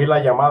 Yo cuando vi la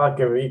llamada,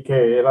 que vi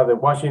que era de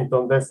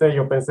Washington, D.C.,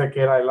 yo pensé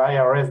que era el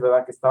IRS,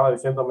 ¿verdad? Que estaba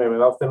diciéndome,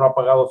 ¿verdad? Usted no ha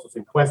pagado sus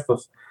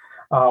impuestos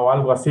o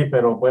algo así,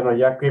 pero bueno,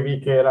 ya que vi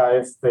que era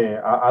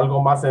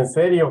algo más en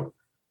serio,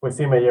 pues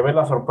sí, me llevé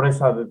la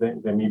sorpresa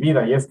de mi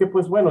vida. Y es que,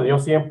 pues bueno, yo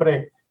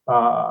siempre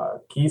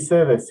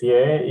quise,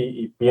 deseé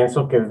y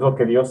pienso que es lo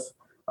que Dios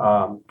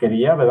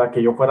quería, ¿verdad?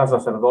 Que yo fuera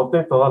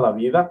sacerdote toda la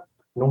vida.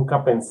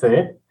 Nunca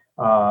pensé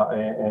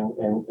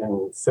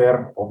en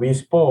ser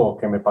obispo o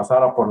que me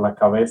pasara por la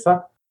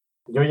cabeza.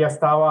 Yo ya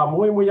estaba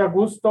muy, muy a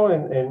gusto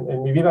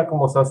en mi vida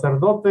como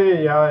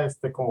sacerdote, ya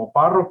como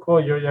párroco.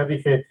 Yo ya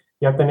dije,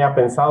 ya tenía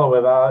pensado,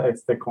 ¿verdad?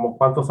 Como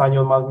cuántos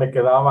años más me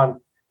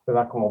quedaban,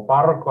 ¿verdad? Como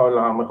párroco, a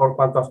lo mejor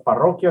cuántas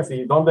parroquias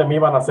y dónde me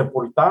iban a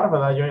sepultar,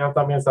 ¿verdad? Yo ya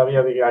también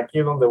sabía, dije, aquí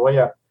es donde voy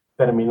a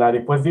terminar.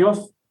 Y pues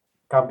Dios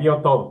cambió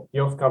todo,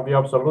 Dios cambió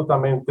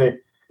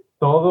absolutamente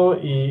todo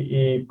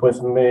y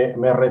pues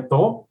me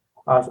retó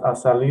a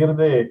salir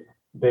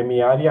de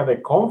mi área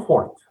de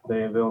confort,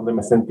 de donde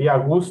me sentía a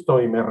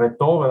gusto y me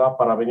retó, ¿verdad?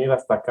 Para venir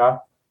hasta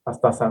acá,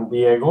 hasta San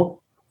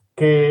Diego,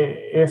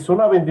 que es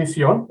una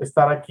bendición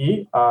estar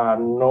aquí.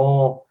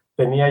 No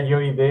tenía yo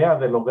idea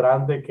de lo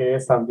grande que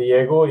es San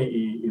Diego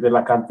y de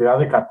la cantidad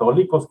de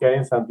católicos que hay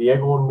en San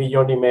Diego, 1,5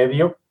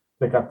 millones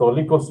de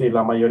católicos y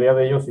la mayoría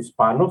de ellos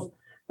hispanos,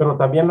 pero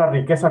también la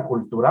riqueza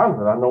cultural,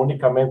 ¿verdad? No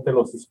únicamente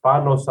los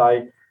hispanos,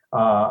 hay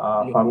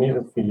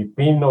familias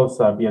filipinos,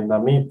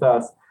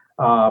 vietnamitas,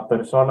 a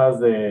personas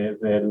de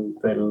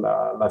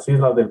las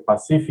islas del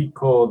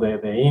Pacífico,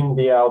 de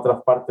India,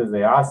 otras partes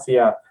de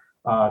Asia,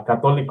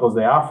 católicos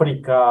de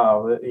África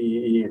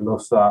y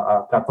los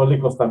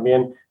católicos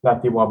también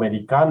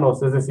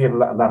latinoamericanos. Es decir,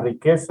 la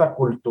riqueza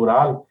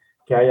cultural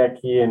que hay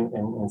aquí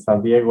en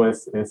San Diego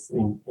es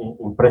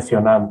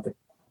impresionante.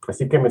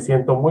 Así que me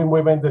siento muy,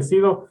 muy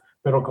bendecido,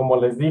 pero como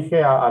les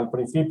dije al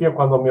principio,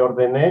 cuando me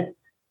ordené,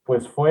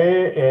 pues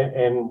fue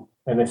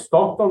en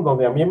Stockton,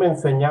 donde a mí me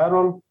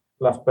enseñaron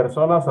las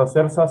personas a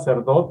ser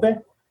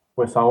sacerdote.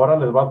 Pues ahora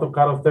les va a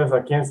tocar a ustedes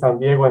aquí en San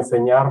Diego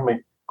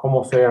enseñarme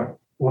cómo ser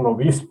un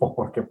obispo,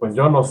 porque pues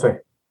yo no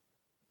sé.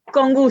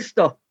 Con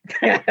gusto.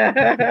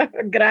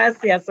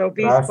 Gracias,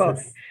 obispo.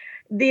 Gracias.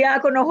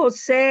 Diácono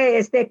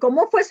José,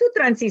 ¿cómo fue su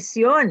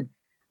transición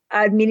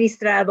a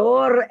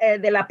administrador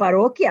de la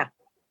parroquia?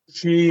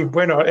 Sí,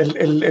 bueno,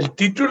 el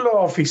título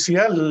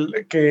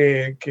oficial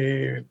que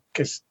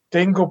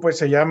tengo, pues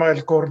se llama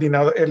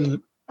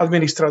el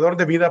administrador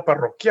de vida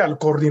parroquial,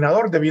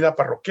 coordinador de vida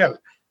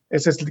parroquial.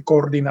 Ese es el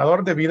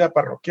coordinador de vida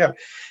parroquial.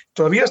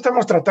 Todavía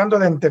estamos tratando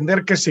de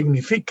entender qué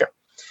significa,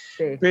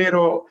 sí.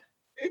 Pero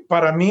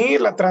para mí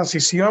la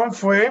transición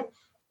fue,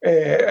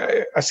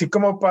 así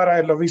como para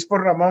el obispo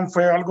Ramón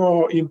fue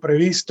algo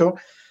imprevisto.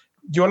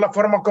 Yo la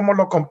forma como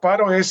lo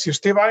comparo es, si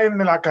usted va en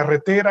la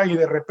carretera y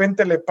de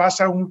repente le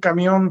pasa un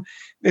camión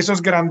de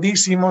esos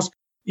grandísimos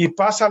y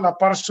pasa a la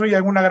par suya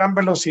en una gran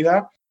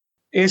velocidad,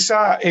 ese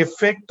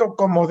efecto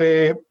como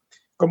de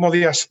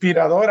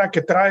aspiradora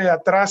que trae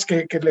atrás,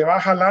 que le va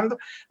jalando,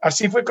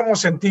 así fue como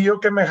sentí yo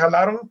que me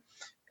jalaron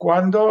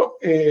cuando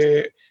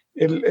el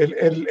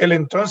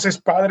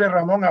entonces padre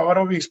Ramón,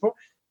 ahora obispo,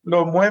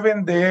 lo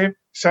mueven de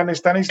San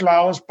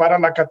Estanislaos para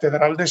la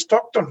Catedral de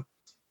Stockton,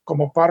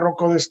 como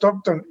párroco de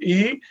Stockton,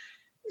 y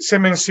se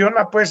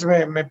menciona, pues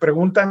me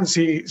preguntan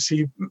si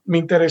me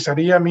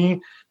interesaría a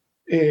mí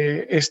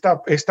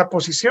esta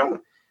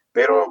posición,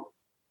 pero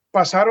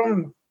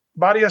pasaron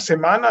varias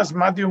semanas,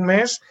 más de un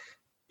mes,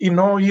 y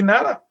no oí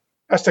nada,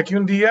 hasta que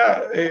un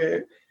día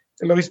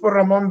el obispo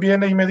Ramón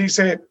viene y me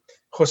dice,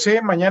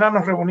 José, mañana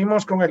nos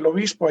reunimos con el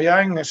obispo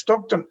allá en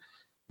Stockton.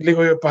 Y le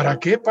digo yo, ¿para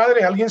qué,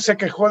 padre? ¿Alguien se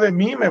quejó de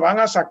mí? ¿Me van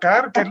a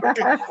sacar?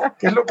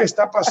 ¿Qué es lo que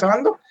está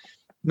pasando?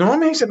 No,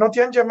 me dice, ¿no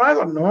te han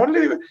llamado? No,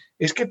 le digo,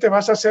 es que te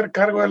vas a hacer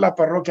cargo de la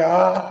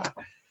parroquia.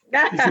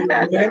 Dice,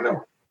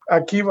 bueno,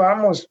 aquí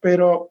vamos,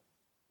 pero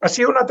ha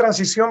sido una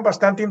transición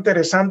bastante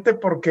interesante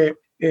porque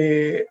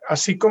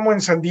así como en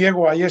San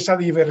Diego hay esa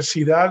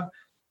diversidad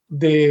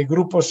de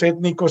grupos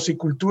étnicos y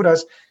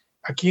culturas,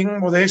 aquí en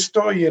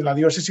Modesto y en la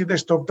diócesis de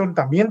Stockton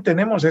también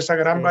tenemos esa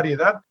gran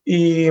variedad.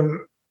 Y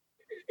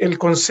el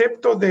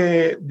concepto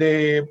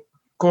de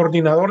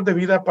coordinador de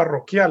vida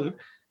parroquial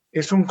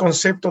es un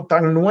concepto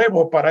tan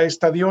nuevo para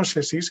esta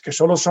diócesis, que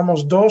solo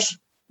somos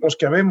 2 los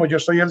que habemos, yo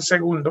soy el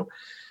segundo.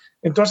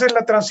 Entonces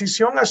la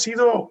transición ha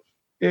sido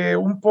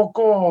un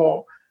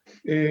poco,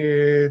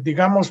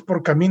 digamos,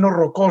 por camino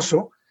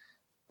rocoso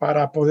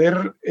para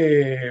poder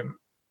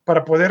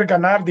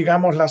ganar,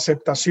 digamos, la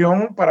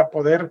aceptación, para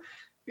poder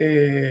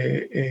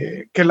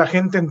que la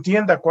gente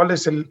entienda cuál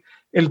es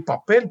el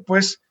papel,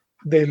 pues,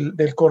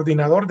 del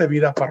coordinador de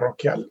vida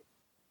parroquial.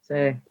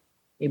 Sí,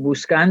 y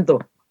buscando,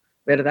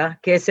 ¿verdad?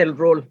 ¿Qué es el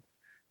rol?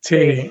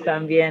 Sí.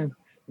 También,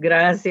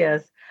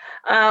 gracias.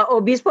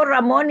 Obispo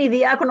Ramón y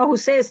diácono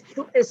José,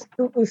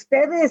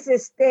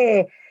 ustedes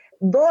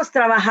dos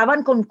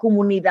trabajaban con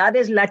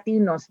comunidades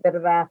latinos,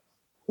 ¿verdad?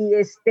 Y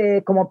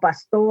como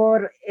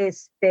pastor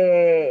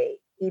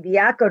y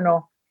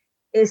diácono,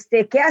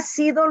 ¿qué ha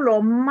sido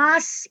lo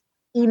más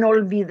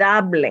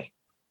inolvidable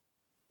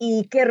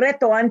y qué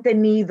reto han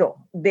tenido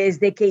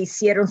desde que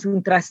hicieron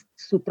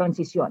su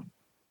transición?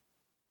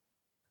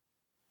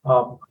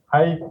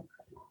 Hay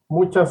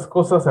muchas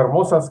cosas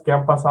hermosas que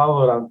han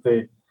pasado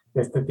durante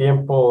este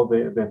tiempo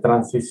de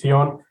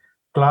transición.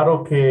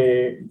 Claro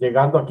que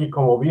llegando aquí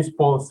como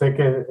obispo, sé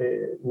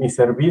que mi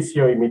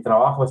servicio y mi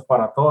trabajo es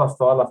para todas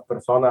las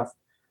personas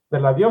de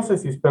la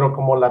diócesis, pero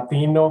como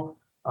latino,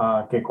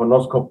 que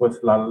conozco pues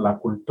la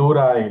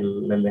cultura y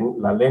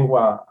la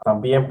lengua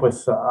también,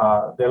 pues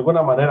de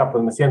alguna manera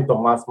pues me siento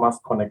más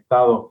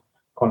conectado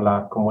con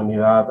la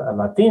comunidad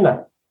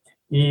latina.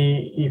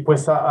 Y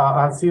pues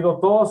han sido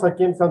todos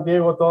aquí en San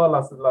Diego,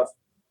 todas las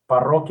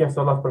parroquias,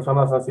 todas las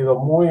personas han sido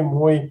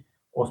muy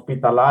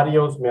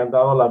hospitalarios, me han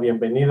dado la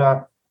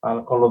bienvenida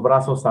con los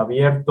brazos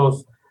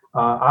abiertos.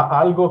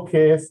 Algo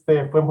que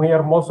fue muy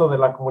hermoso de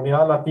la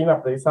comunidad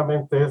latina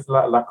precisamente es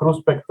la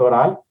cruz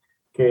pectoral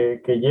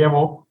que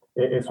llevo.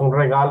 Es un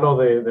regalo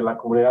de la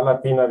comunidad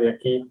latina de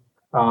aquí.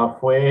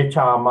 Fue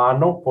hecha a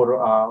mano por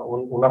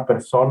una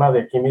persona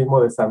de aquí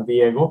mismo de San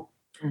Diego.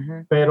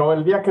 Uh-huh. Pero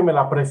el día que me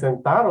la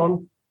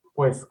presentaron,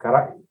 pues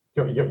caray,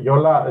 yo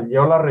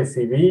la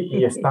recibí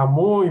y está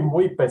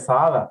muy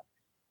pesada.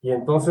 Y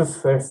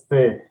entonces,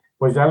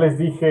 pues ya les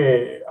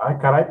dije, ay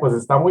caray, pues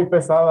está muy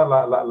pesada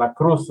la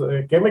cruz.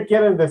 ¿Qué me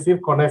quieren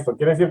decir con esto?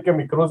 ¿Quiere decir que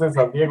mi cruz en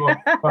San Diego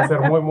va a ser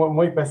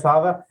muy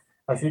pesada?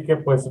 Así que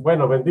pues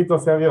bueno, bendito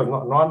sea Dios,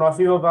 no ha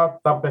sido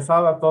tan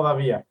pesada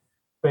todavía,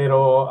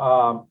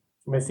 pero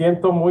me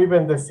siento muy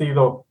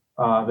bendecido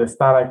de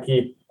estar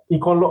aquí. Y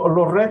con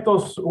los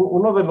retos,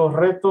 uno de los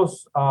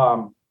retos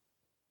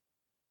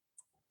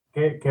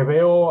que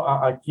veo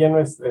aquí en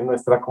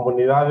nuestra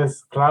comunidad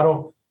es,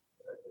 claro,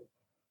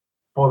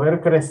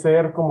 poder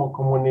crecer como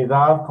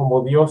comunidad,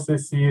 como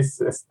diócesis,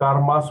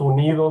 estar más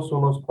unidos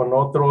unos con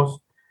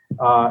otros,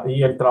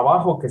 y el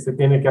trabajo que se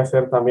tiene que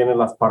hacer también en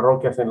las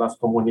parroquias, en las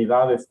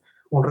comunidades.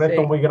 Un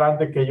reto muy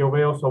grande que yo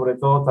veo sobre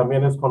todo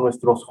también es con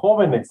nuestros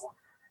jóvenes,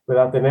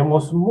 ¿verdad?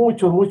 Tenemos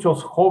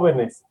muchos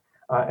jóvenes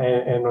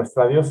en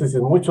nuestra diócesis,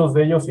 muchos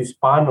de ellos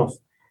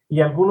hispanos,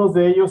 y algunos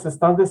de ellos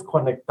están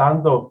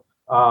desconectando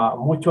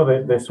mucho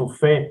de su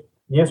fe,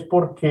 y es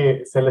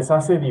porque se les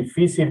hace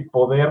difícil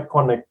poder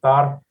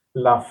conectar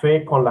la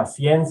fe con la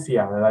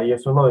ciencia, ¿verdad? Y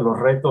es uno de los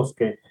retos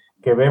que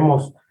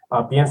vemos.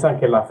 Piensan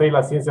que la fe y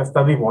la ciencia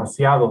están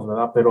divorciados,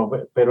 ¿verdad?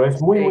 Pero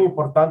es muy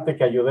importante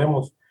que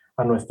ayudemos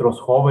a nuestros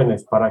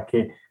jóvenes para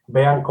que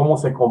vean cómo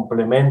se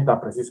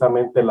complementa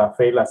precisamente la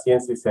fe y la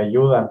ciencia y se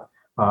ayudan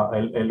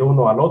el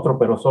uno al otro,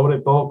 pero sobre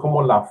todo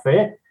cómo la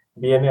fe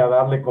viene a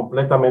darle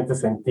completamente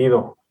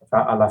sentido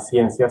a la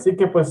ciencia. Así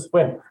que pues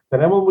bueno,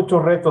 tenemos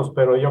muchos retos,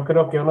 pero yo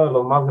creo que uno de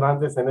los más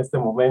grandes en este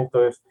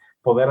momento es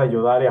poder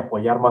ayudar y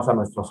apoyar más a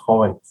nuestros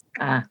jóvenes.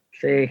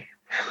 Sí.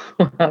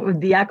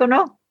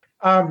 Diácono.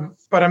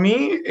 Para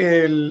mí,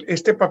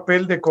 este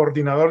papel de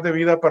coordinador de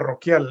vida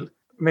parroquial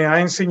me ha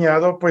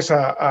enseñado pues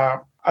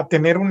a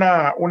tener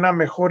una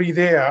mejor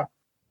idea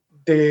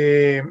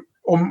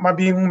o más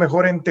bien un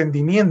mejor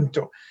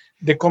entendimiento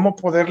de cómo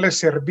poderles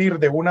servir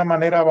de una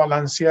manera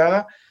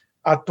balanceada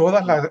a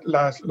todas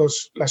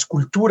las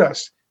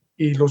culturas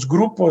y los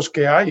grupos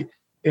que hay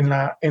en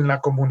la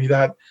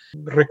comunidad.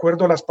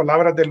 Recuerdo las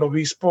palabras del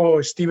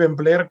obispo Stephen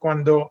Blair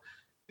cuando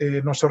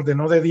nos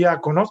ordenó de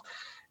diáconos.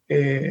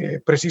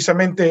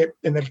 Precisamente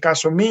en el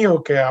caso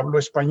mío, que hablo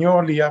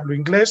español y hablo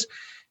inglés,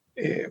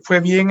 fue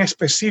bien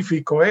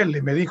específico él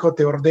y me dijo: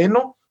 te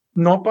ordeno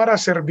no para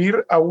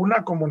servir a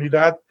una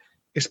comunidad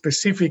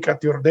específica,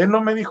 te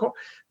ordeno, me dijo,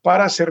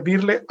 para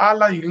servirle a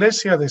la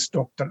iglesia de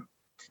Stockton.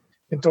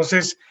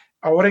 Entonces,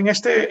 ahora en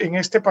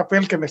este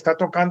papel que me está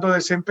tocando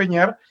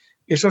desempeñar,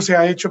 eso se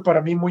ha hecho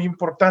para mí muy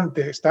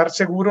importante, estar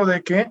seguro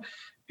de que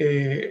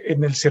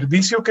en el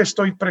servicio que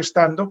estoy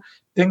prestando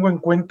tengo en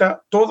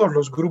cuenta todos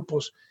los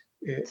grupos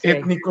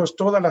étnicos,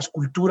 todas las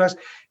culturas,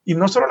 y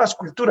no solo las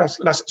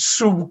culturas, las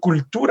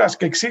subculturas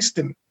que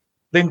existen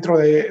dentro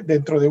de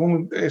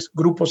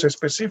grupos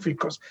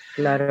específicos.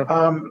 Claro.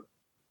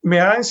 Me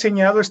ha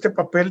enseñado este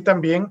papel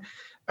también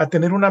a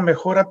tener una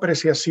mejor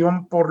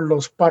apreciación por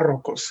los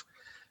párrocos.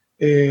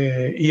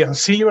 Y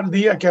ansío el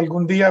día que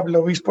algún día el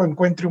obispo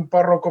encuentre un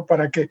párroco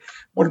para que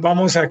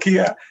volvamos aquí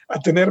a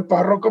tener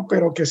párroco,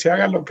 pero que se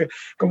haga lo que,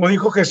 como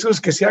dijo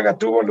Jesús, que se haga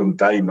tu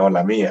voluntad y no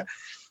la mía.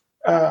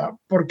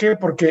 ¿Por qué?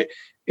 Porque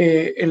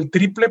el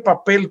triple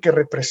papel que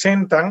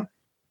representan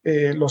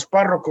los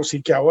párrocos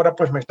y que ahora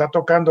pues me está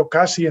tocando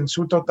casi en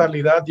su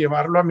totalidad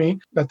llevarlo a mí,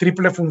 la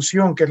triple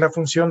función, que es la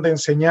función de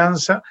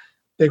enseñanza,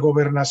 de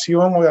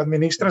gobernación o de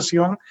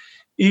administración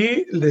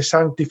y de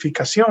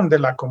santificación de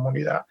la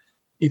comunidad.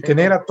 Y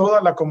tener a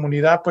toda la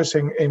comunidad pues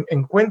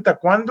en cuenta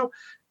cuando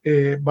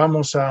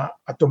vamos a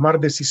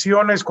tomar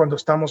decisiones, cuando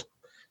estamos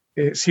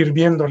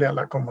sirviéndole a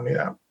la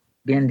comunidad.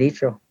 Bien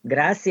dicho,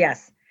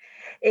 gracias.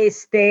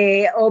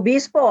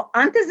 Obispo,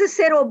 antes de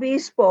ser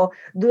obispo,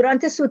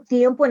 durante su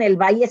tiempo en el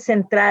Valle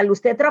Central,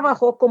 usted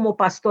trabajó como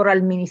pastor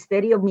al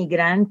Ministerio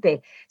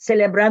Migrante,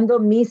 celebrando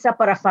misa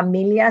para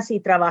familias y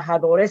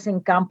trabajadores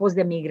en campos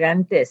de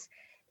migrantes,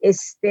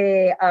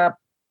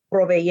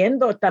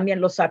 proveyendo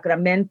también los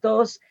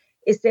sacramentos.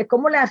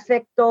 ¿Cómo le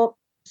afectó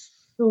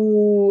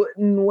su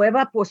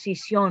nueva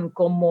posición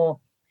como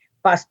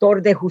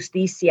pastor de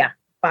justicia,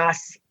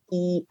 paz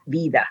y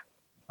vida?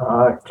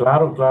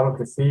 Claro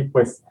que sí,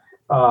 pues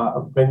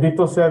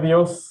bendito sea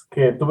Dios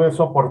que tuve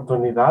esa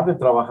oportunidad de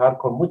trabajar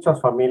con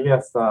muchas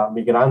familias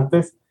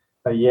migrantes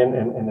ahí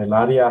en el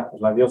área,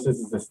 la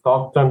diócesis de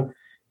Stockton,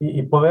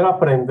 y poder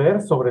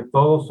aprender sobre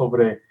todo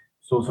sobre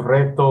sus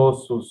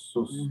retos,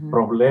 sus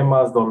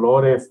problemas,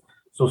 dolores,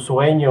 sus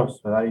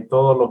sueños, ¿verdad? Y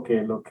todo lo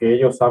que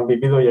ellos han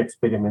vivido y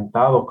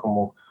experimentado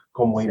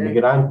como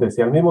inmigrantes,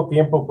 y al mismo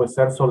tiempo pues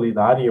ser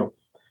solidario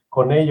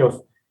con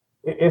ellos.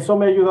 Eso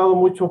me ha ayudado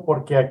mucho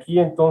porque aquí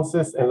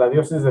entonces en la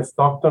diócesis de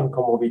Stockton,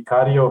 como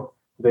vicario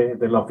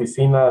de la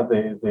oficina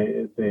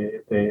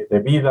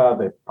de vida,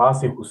 de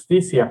paz y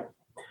justicia,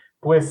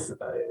 pues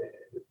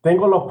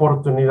tengo la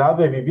oportunidad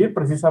de vivir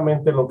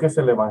precisamente lo que es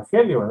el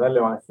Evangelio, ¿verdad? El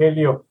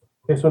Evangelio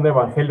es un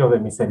Evangelio de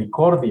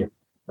misericordia,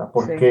 ¿verdad?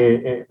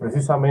 Porque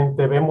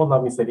precisamente vemos la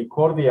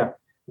misericordia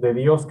de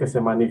Dios que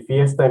se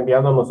manifiesta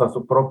enviándonos a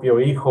su propio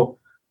Hijo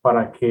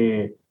para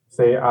que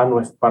sea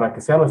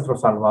nuestro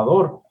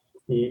Salvador,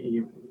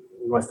 y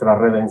nuestra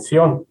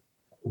redención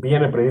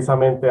viene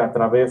precisamente a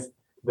través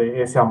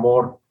de ese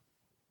amor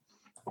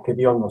que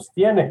Dios nos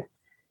tiene.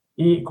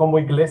 Y como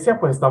iglesia,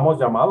 pues estamos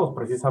llamados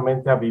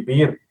precisamente a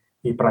vivir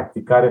y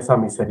practicar esa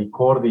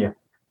misericordia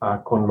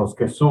con los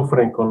que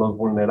sufren, con los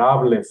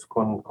vulnerables,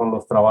 con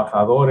los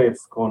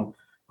trabajadores, con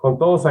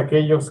todos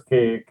aquellos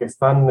que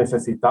están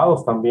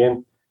necesitados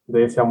también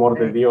de ese amor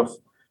de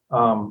Dios.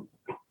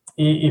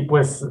 Y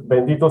pues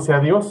bendito sea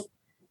Dios,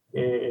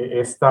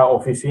 esta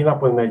oficina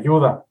pues me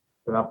ayuda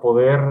a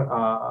poder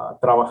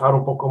trabajar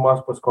un poco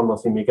más pues con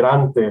los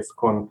inmigrantes,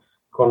 con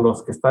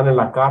los que están en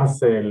la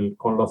cárcel,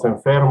 con los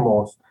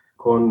enfermos,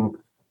 con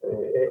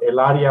el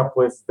área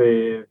pues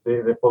de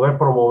poder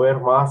promover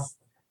más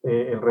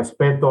el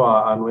respeto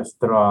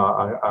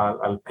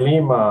al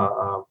clima,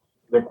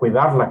 de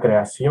cuidar la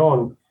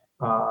creación,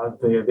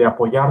 de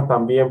apoyar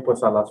también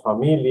pues a las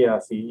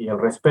familias y el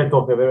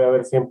respeto que debe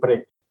haber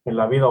siempre en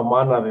la vida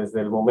humana desde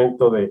el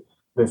momento de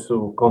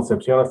su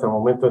concepción hasta el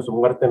momento de su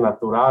muerte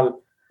natural.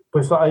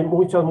 Pues hay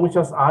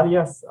muchas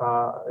áreas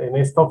en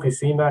esta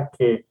oficina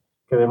que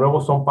de nuevo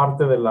son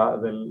parte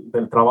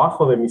del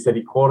trabajo de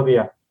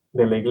misericordia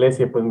de la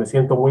iglesia. Pues me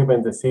siento muy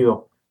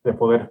bendecido de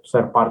poder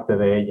ser parte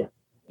de ella.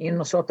 Y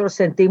nosotros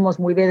sentimos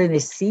muy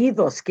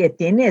bendecidos que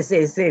tienes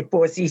esa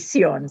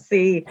posición.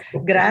 Sí,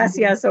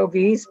 gracias,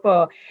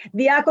 obispo.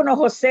 Diácono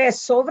José,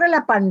 sobre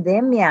la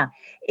pandemia,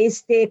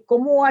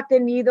 ¿cómo ha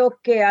tenido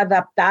que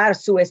adaptar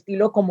su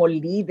estilo como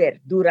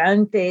líder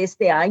durante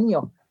este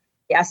año?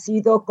 Ha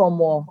sido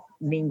como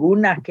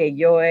ninguna que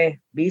yo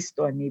he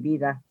visto en mi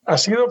vida. Ha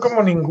sido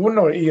como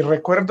ninguno. Y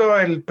recuerdo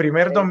el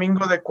primer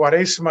domingo de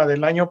Cuaresma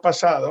del año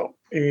pasado,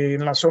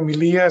 en las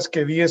homilías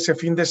que di ese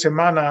fin de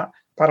semana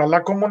para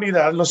la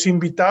comunidad, los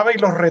invitaba y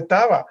los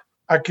retaba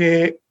a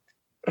que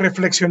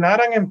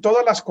reflexionaran en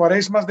todas las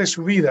cuaresmas de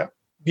su vida,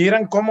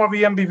 vieran cómo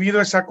habían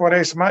vivido esa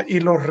cuaresma, y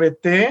los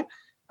reté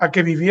a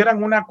que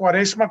vivieran una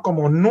cuaresma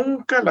como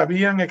nunca la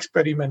habían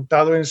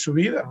experimentado en su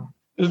vida.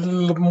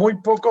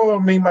 Muy poco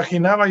me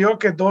imaginaba yo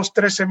que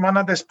 2-3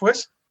 semanas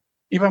después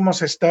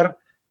íbamos a estar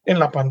en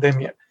la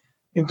pandemia.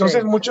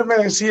 Entonces muchos me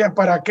decían,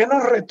 ¿para qué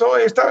nos retó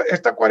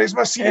esta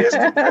cuaresma si es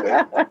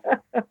diferente?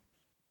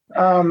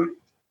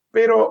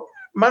 Pero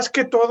más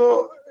que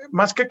todo,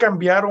 más que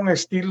cambiar un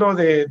estilo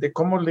de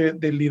cómo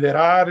de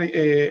liderar,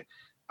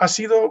 ha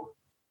sido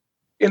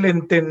el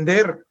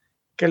entender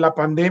que la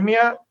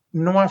pandemia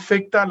no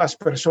afecta a las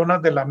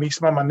personas de la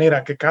misma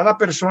manera, que cada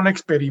persona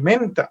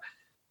experimenta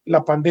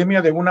la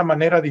pandemia de una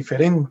manera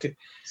diferente.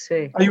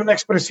 Sí. Hay una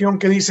expresión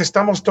que dice,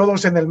 estamos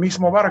todos en el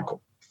mismo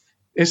barco.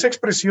 Esa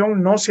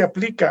expresión no se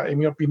aplica, en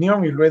mi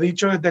opinión, y lo he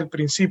dicho desde el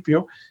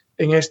principio,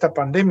 en esta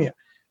pandemia.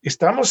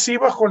 Estamos sí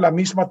bajo la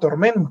misma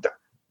tormenta,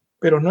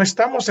 pero no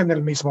estamos en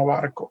el mismo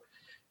barco.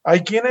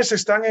 Hay quienes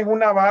están en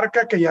una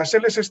barca que ya se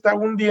les está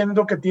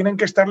hundiendo, que tienen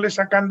que estarle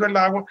sacando el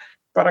agua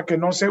para que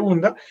no se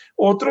hunda.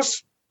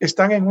 Otros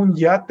están en un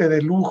yate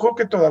de lujo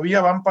que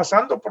todavía van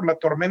pasando por la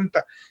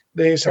tormenta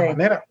de esa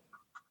manera.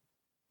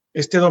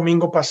 Este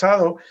domingo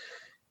pasado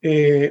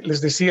les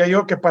decía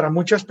yo que para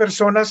muchas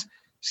personas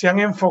se han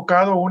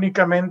enfocado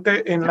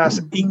únicamente en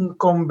las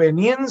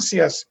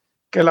inconveniencias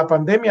que la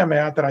pandemia me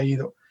ha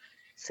traído.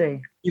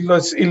 Sí. Y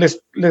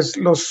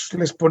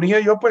les ponía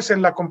yo pues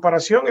en la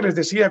comparación y les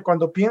decía,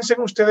 cuando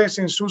piensen ustedes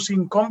en sus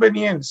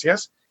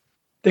inconveniencias,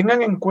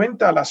 tengan en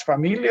cuenta a las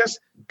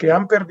familias que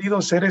han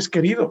perdido seres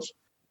queridos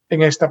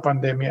en esta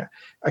pandemia.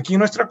 Aquí en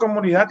nuestra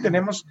comunidad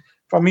tenemos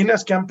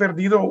familias que han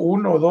perdido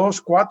 1,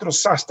 2, 4,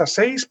 hasta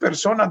 6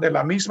 personas de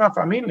la misma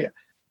familia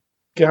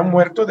que han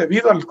muerto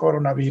debido al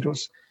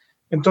coronavirus.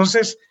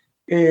 Entonces,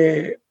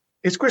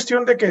 es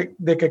cuestión de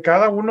que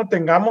cada uno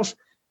tengamos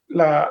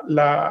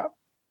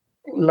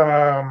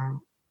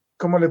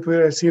 ¿cómo le puedo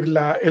decir?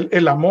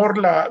 El amor,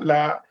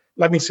 la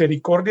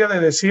misericordia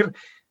de decir,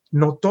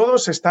 no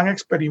todos están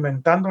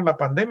experimentando la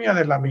pandemia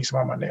de la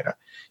misma manera,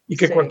 y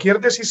que cualquier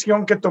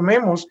decisión que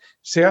tomemos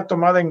sea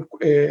tomada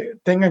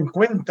tenga en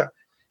cuenta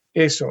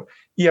eso.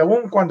 Y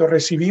aún cuando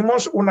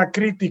recibimos una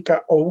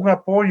crítica o un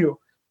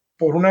apoyo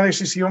por una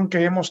decisión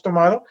que hemos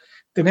tomado,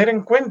 tener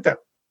en cuenta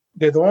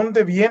de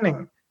dónde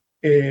vienen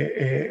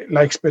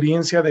la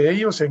experiencia de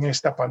ellos en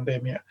esta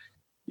pandemia.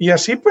 Y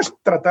así pues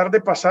tratar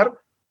de pasar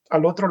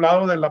al otro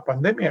lado de la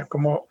pandemia,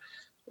 como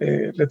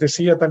les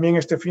decía también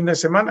este fin de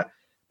semana.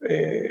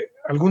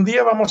 Algún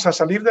día vamos a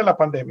salir de la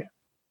pandemia,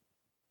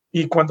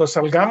 Y cuando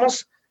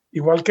salgamos,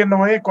 igual que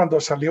Noé, cuando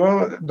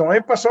salió,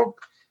 Noé pasó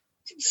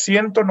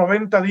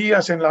 190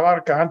 días en la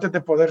barca antes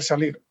de poder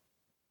salir.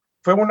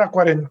 Fue una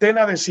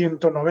cuarentena de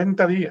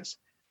 190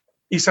 días.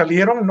 Y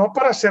salieron no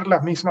para ser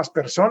las mismas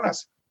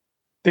personas.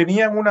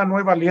 Tenían una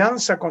nueva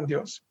alianza con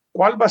Dios.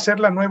 ¿Cuál va a ser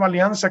la nueva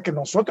alianza que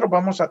nosotros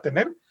vamos a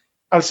tener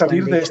al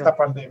salir de esta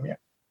pandemia?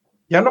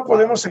 Ya no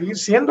podemos seguir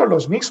siendo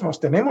los mismos.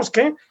 Tenemos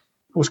que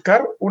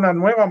buscar una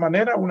nueva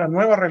manera, una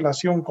nueva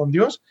relación con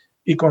Dios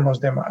y con los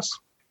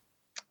demás.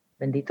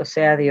 Bendito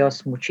sea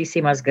Dios.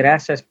 Muchísimas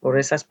gracias por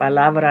esas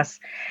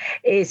palabras.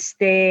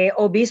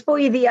 Obispo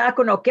y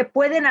diácono, ¿qué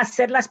pueden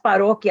hacer las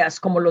parroquias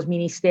como los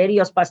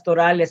ministerios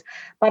pastorales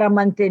para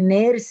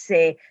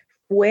mantenerse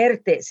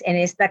fuertes en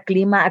este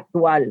clima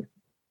actual?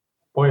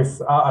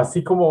 Pues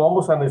así como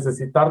vamos a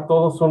necesitar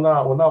todos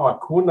una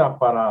vacuna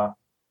para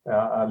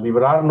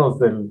librarnos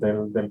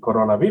del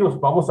coronavirus,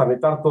 vamos a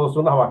necesitar todos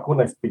una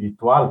vacuna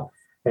espiritual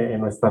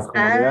en nuestras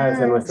comunidades,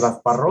 en nuestras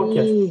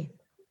parroquias. Sí.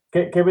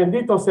 Que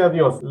bendito sea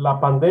Dios. La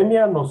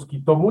pandemia nos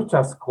quitó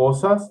muchas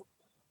cosas,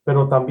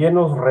 pero también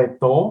nos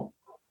retó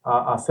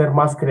a ser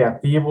más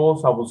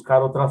creativos, a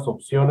buscar otras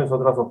opciones,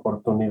 otras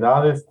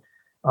oportunidades,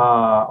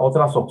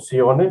 otras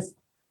opciones.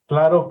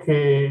 Claro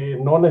que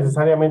no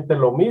necesariamente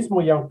lo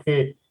mismo, y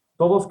aunque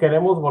todos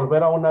queremos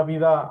volver a una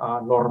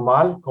vida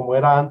normal como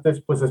era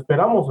antes, pues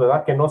esperamos,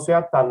 ¿verdad?, que no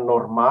sea tan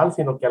normal,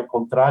 sino que al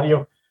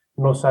contrario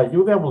nos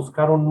ayude a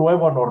buscar un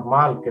nuevo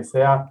normal que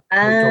sea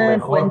mucho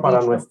mejor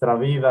para nuestra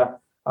vida.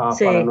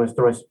 Sí. Para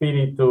nuestro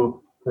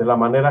espíritu, de la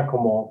manera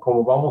como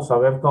vamos a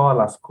ver todas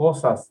las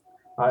cosas,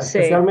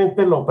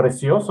 especialmente lo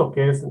precioso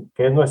que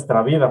es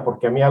nuestra vida,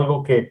 porque a mí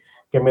algo que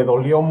me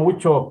dolió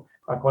mucho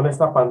con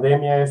esta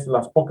pandemia es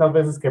las pocas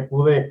veces que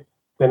pude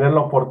tener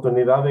la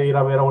oportunidad de ir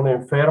a ver a un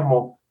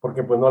enfermo,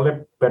 porque pues no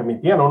le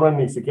permitían a uno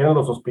ni siquiera en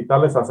los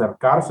hospitales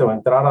acercarse o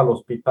entrar al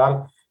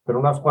hospital, pero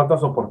unas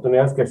cuantas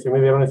oportunidades que sí me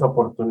dieron esa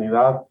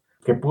oportunidad,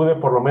 que pude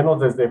por lo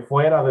menos desde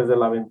fuera, desde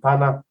la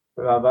ventana,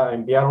 ¿verdad?,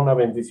 enviar una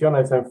bendición a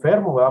ese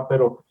enfermo, ¿verdad?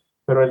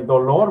 Pero el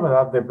dolor,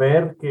 ¿verdad?, de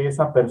ver que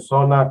esa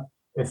persona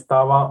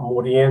estaba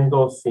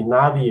muriendo sin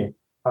nadie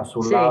a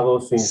su lado,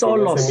 sin ese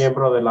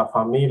miembro de la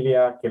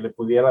familia que le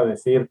pudiera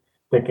decir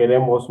te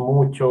queremos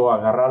mucho,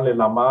 agarrarle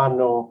la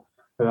mano,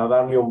 ¿verdad?,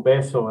 darle un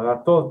beso,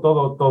 ¿verdad?,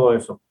 todo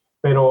eso.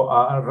 Pero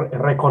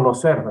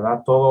reconocer,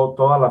 ¿verdad?,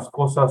 todas las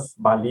cosas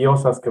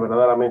valiosas que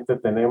verdaderamente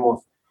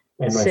tenemos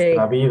en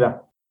nuestra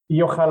vida.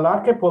 Y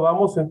ojalá que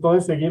podamos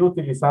entonces seguir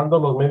utilizando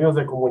los medios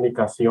de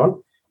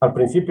comunicación. Al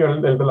principio,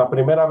 la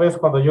primera vez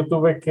cuando yo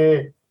tuve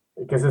que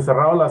se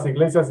cerraron las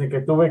iglesias y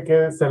que tuve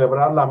que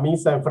celebrar la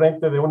misa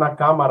enfrente de una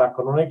cámara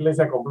con una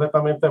iglesia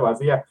completamente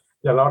vacía,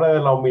 y a la hora de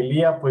la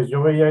homilía, pues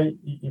yo veía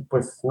y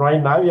pues no hay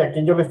nadie a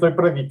quien yo le estoy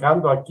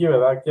predicando aquí,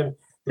 ¿verdad?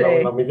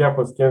 La homilía,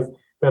 pues quién.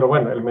 Pero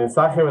bueno, el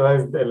mensaje, ¿verdad?,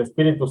 es el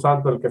Espíritu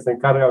Santo el que se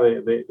encarga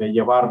de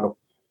llevarlo.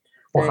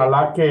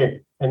 Ojalá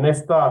que en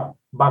esta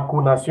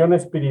vacunación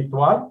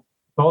espiritual,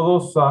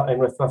 todos en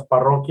nuestras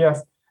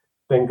parroquias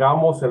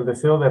tengamos el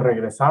deseo de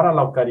regresar a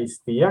la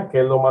Eucaristía,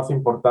 que es lo más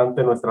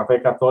importante en nuestra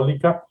fe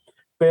católica,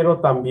 pero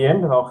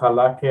también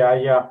ojalá que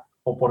haya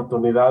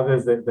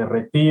oportunidades de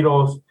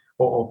retiros,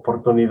 o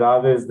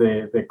oportunidades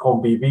de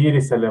convivir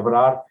y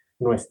celebrar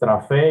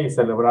nuestra fe y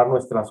celebrar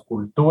nuestras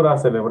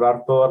culturas,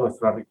 celebrar toda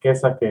nuestra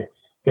riqueza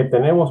que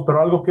tenemos. Pero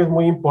algo que es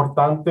muy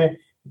importante,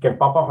 que el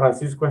Papa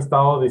Francisco ha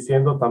estado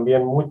diciendo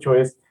también mucho,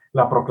 es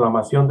la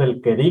proclamación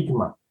del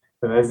querigma,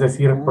 ¿verdad? Es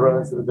decir,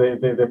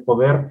 de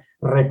poder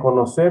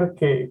reconocer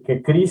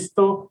que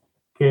Cristo,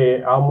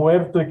 que ha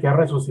muerto y que ha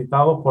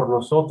resucitado por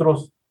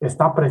nosotros,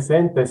 está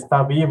presente,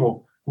 está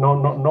vivo,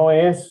 no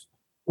es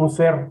un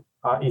ser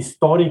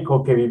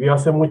histórico que vivió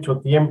hace mucho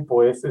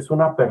tiempo, es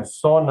una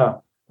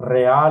persona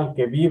real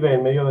que vive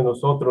en medio de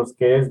nosotros,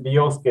 que es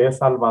Dios, que es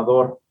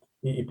Salvador,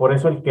 y por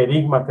eso el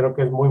querigma creo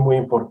que es muy, muy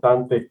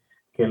importante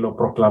que lo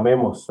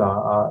proclamemos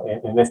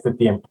en este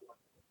tiempo.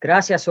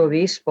 Gracias,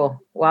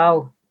 obispo.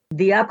 Wow.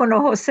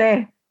 Diácono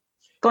José,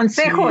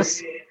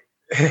 consejos.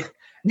 Sí.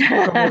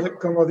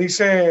 Como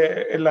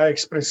dice la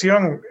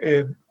expresión,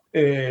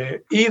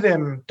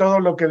 idem, todo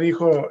lo que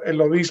dijo el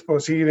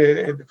obispo, sí,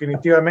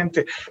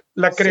 definitivamente.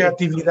 La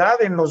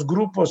creatividad en los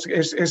grupos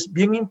es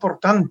bien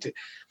importante,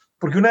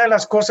 porque una de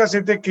las cosas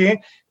es de que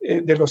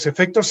de los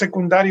efectos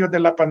secundarios de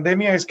la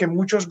pandemia es que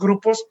muchos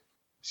grupos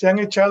se han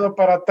echado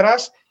para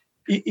atrás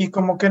y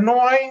como que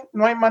no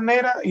hay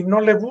manera y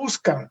no le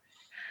buscan,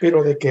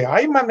 pero de que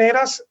hay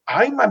maneras,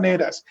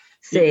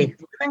 Sí. y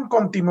pueden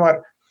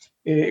continuar.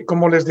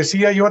 Como les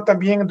decía yo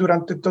también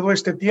durante todo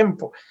este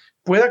tiempo,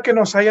 pueda que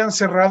nos hayan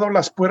cerrado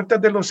las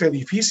puertas de los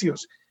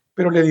edificios,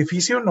 pero el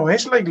edificio no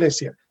es la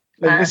iglesia.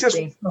 La iglesia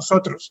somos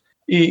nosotros.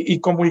 Y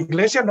como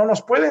iglesia no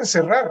nos pueden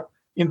cerrar.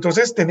 Y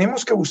entonces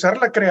tenemos que usar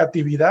la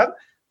creatividad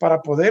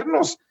para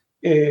podernos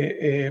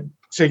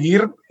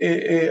seguir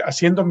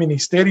haciendo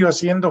ministerio,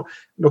 haciendo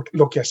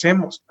lo que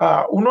hacemos.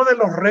 Uno de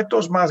los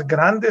retos más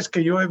grandes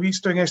que yo he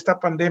visto en esta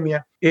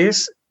pandemia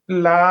es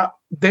la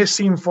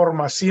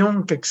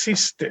desinformación que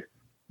existe.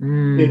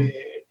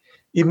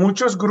 Y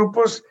muchos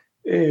grupos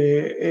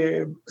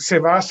se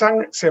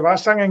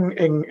basan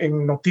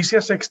en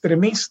noticias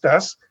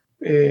extremistas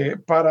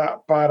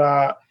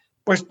para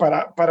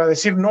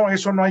decir, no,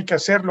 eso no hay que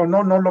hacerlo,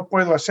 no lo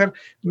puedo hacer,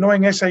 no,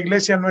 en esa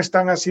iglesia no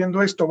están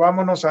haciendo esto,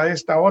 vámonos a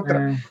esta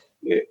otra.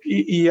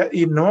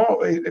 Y no,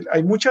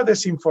 hay mucha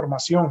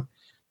desinformación.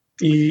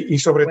 Y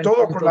sobre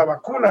todo con la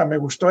vacuna, me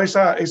gustó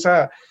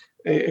esa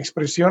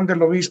expresión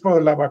del obispo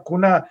de la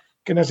vacuna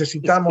que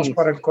necesitamos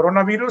para el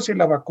coronavirus y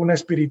la vacuna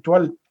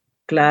espiritual.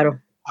 Claro.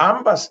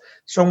 Ambas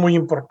son muy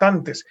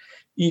importantes.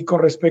 Y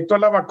con respecto a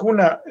la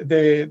vacuna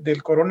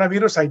del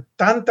coronavirus, hay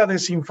tanta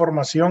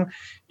desinformación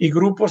y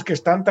grupos que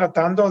están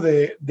tratando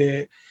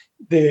de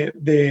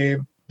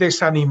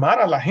desanimar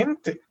a la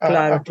gente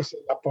a que se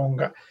la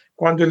ponga.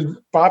 Cuando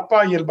el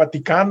Papa y el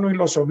Vaticano y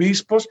los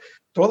obispos,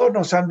 todos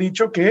nos han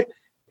dicho que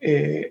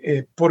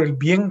por el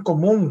bien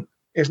común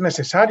es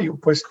necesario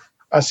pues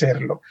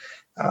hacerlo.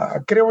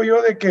 Creo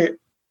yo de que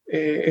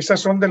esas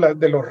son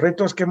de los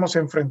retos que hemos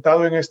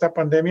enfrentado en esta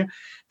pandemia,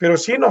 pero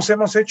sí nos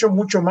hemos hecho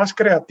mucho más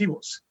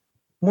creativos,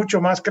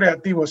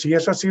 y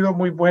eso ha sido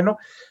muy bueno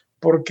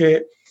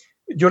porque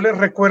yo les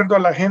recuerdo a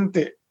la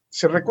gente,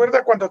 ¿se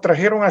recuerda cuando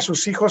trajeron a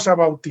sus hijos a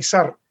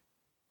bautizar?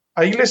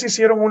 Ahí les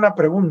hicieron una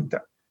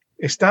pregunta: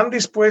 ¿están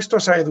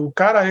dispuestos a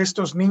educar a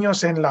estos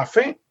niños en la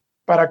fe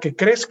para que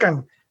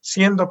crezcan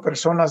siendo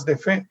personas de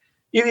fe?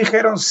 Y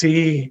dijeron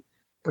sí.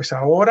 Pues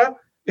ahora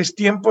es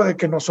tiempo de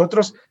que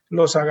nosotros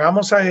los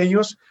hagamos a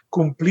ellos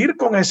cumplir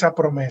con esa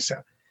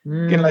promesa.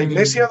 Que en la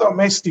iglesia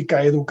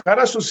doméstica, educar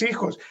a sus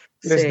hijos,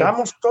 les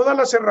damos todas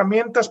las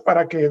herramientas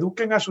para que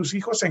eduquen a sus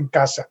hijos en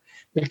casa.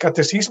 El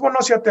catecismo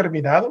no se ha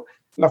terminado,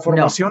 la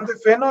formación de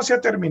fe no se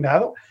ha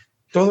terminado,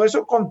 todo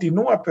eso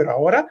continúa, pero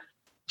ahora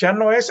ya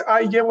no es,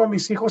 llevo a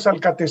mis hijos al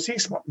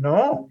catecismo,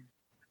 no.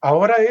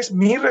 Ahora es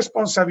mi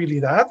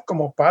responsabilidad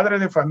como padre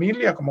de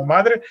familia, como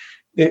madre,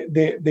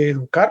 de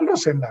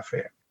educarlos en la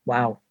fe.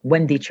 Wow,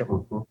 buen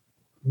dicho.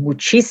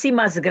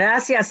 Muchísimas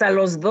gracias a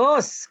los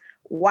dos.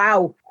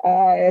 Wow,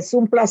 es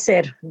un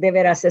placer de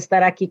veras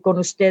estar aquí con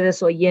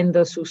ustedes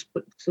oyendo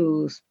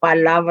sus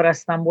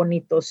palabras tan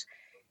bonitos.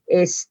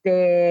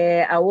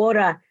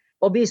 Ahora,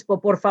 obispo,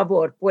 por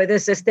favor,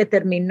 ¿puedes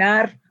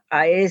terminar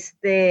a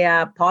este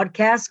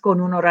podcast con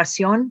una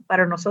oración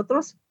para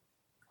nosotros?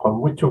 Con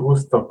mucho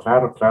gusto,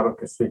 claro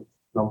que sí. En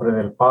nombre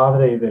del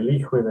Padre, y del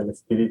Hijo, y del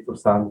Espíritu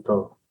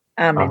Santo.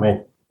 Amén.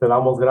 Amén. Te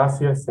damos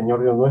gracias,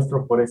 Señor Dios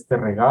nuestro, por este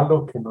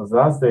regalo que nos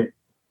das de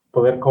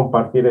poder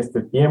compartir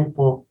este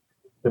tiempo,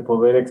 de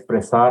poder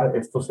expresar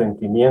estos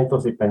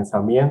sentimientos y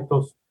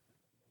pensamientos.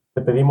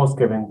 Te pedimos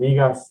que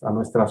bendigas a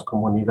nuestras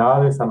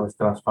comunidades, a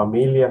nuestras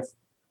familias,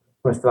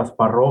 nuestras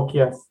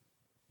parroquias,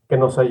 que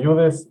nos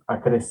ayudes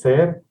a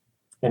crecer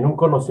en un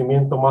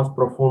conocimiento más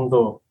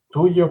profundo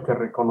tuyo, que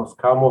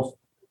reconozcamos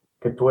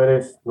que tú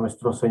eres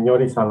nuestro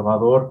Señor y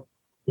Salvador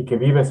y que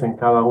vives en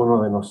cada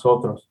uno de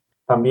nosotros.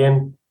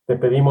 También te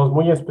pedimos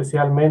muy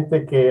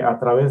especialmente que a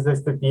través de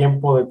este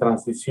tiempo de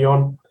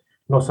transición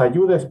nos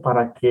ayudes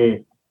para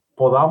que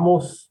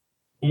podamos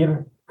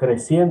ir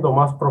creciendo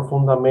más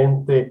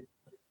profundamente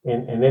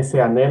en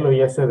ese anhelo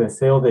y ese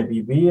deseo de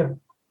vivir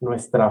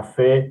nuestra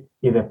fe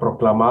y de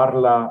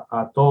proclamarla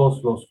a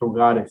todos los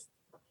lugares.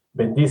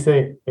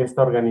 Bendice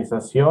esta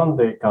organización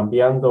de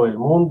Cambiando el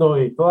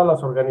Mundo y todas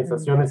las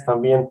organizaciones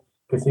también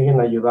que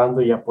siguen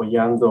ayudando y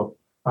apoyando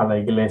a la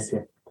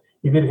iglesia.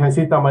 Y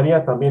Virgencita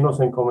María, también nos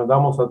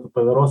encomendamos a tu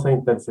poderosa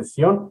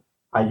intercesión.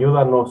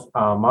 Ayúdanos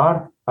a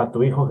amar a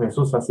tu Hijo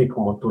Jesús así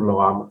como tú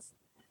lo amas.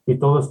 Y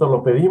todo esto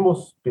lo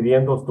pedimos,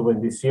 pidiendo tu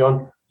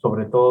bendición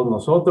sobre todos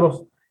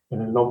nosotros,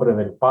 en el nombre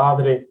del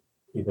Padre,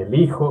 y del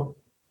Hijo,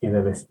 y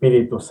del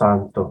Espíritu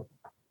Santo.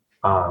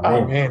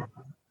 Amén. Amén.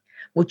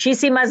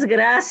 Muchísimas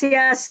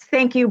gracias.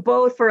 Thank you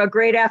both for a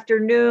great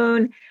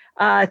afternoon.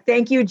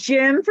 Thank you,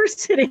 Jim, for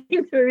sitting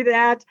through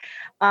that.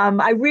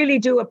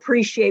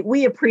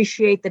 We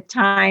appreciate the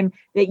time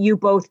that you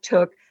both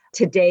took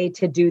today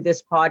to do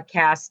this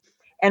podcast.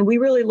 And we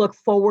really look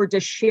forward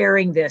to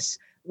sharing this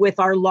with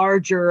our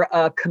larger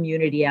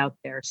community out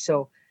there.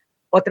 So,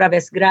 otra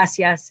vez,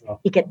 gracias.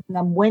 Y que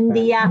tengan buen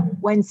día,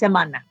 buen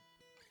semana.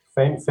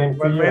 Same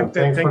to you.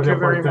 Thanks for the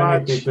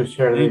opportunity to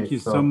share this. Thank you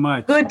so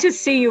much. Good to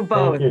see you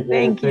both.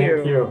 Thank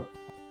you.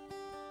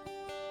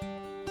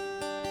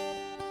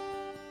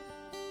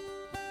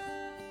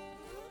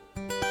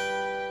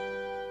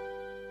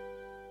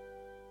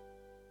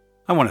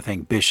 I want to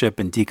thank Bishop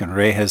and Deacon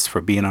Reyes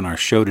for being on our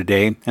show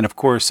today, and of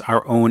course,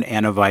 our own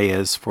Ana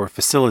Valles for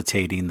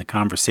facilitating the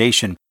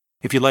conversation.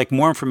 If you'd like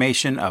more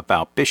information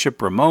about Bishop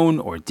Ramon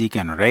or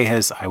Deacon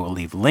Reyes, I will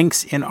leave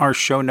links in our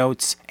show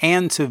notes.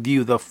 And to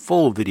view the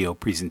full video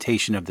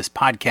presentation of this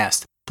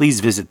podcast, please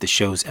visit the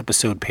show's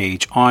episode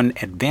page on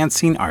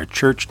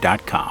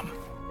advancingourchurch.com.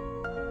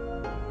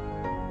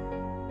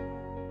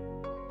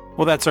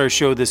 Well, that's our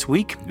show this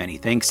week. Many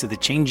thanks to the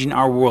Changing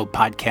Our World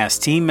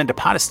podcast team and to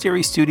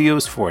Podastery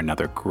Studios for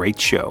another great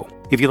show.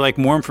 If you'd like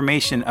more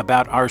information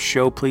about our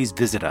show, please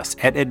visit us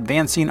at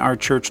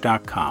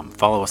advancingourchurch.com.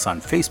 Follow us on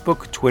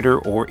Facebook, Twitter,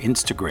 or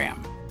Instagram.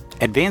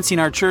 Advancing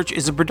Our Church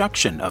is a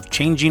production of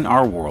Changing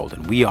Our World,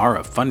 and we are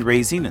a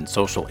fundraising and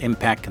social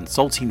impact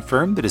consulting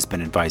firm that has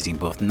been advising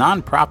both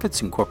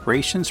nonprofits and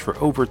corporations for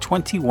over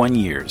 21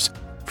 years.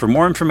 For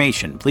more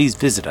information, please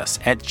visit us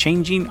at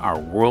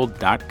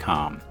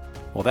changingourworld.com.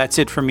 Well, that's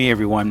it for me,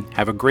 everyone.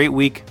 Have a great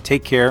week,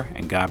 take care,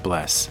 and God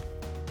bless.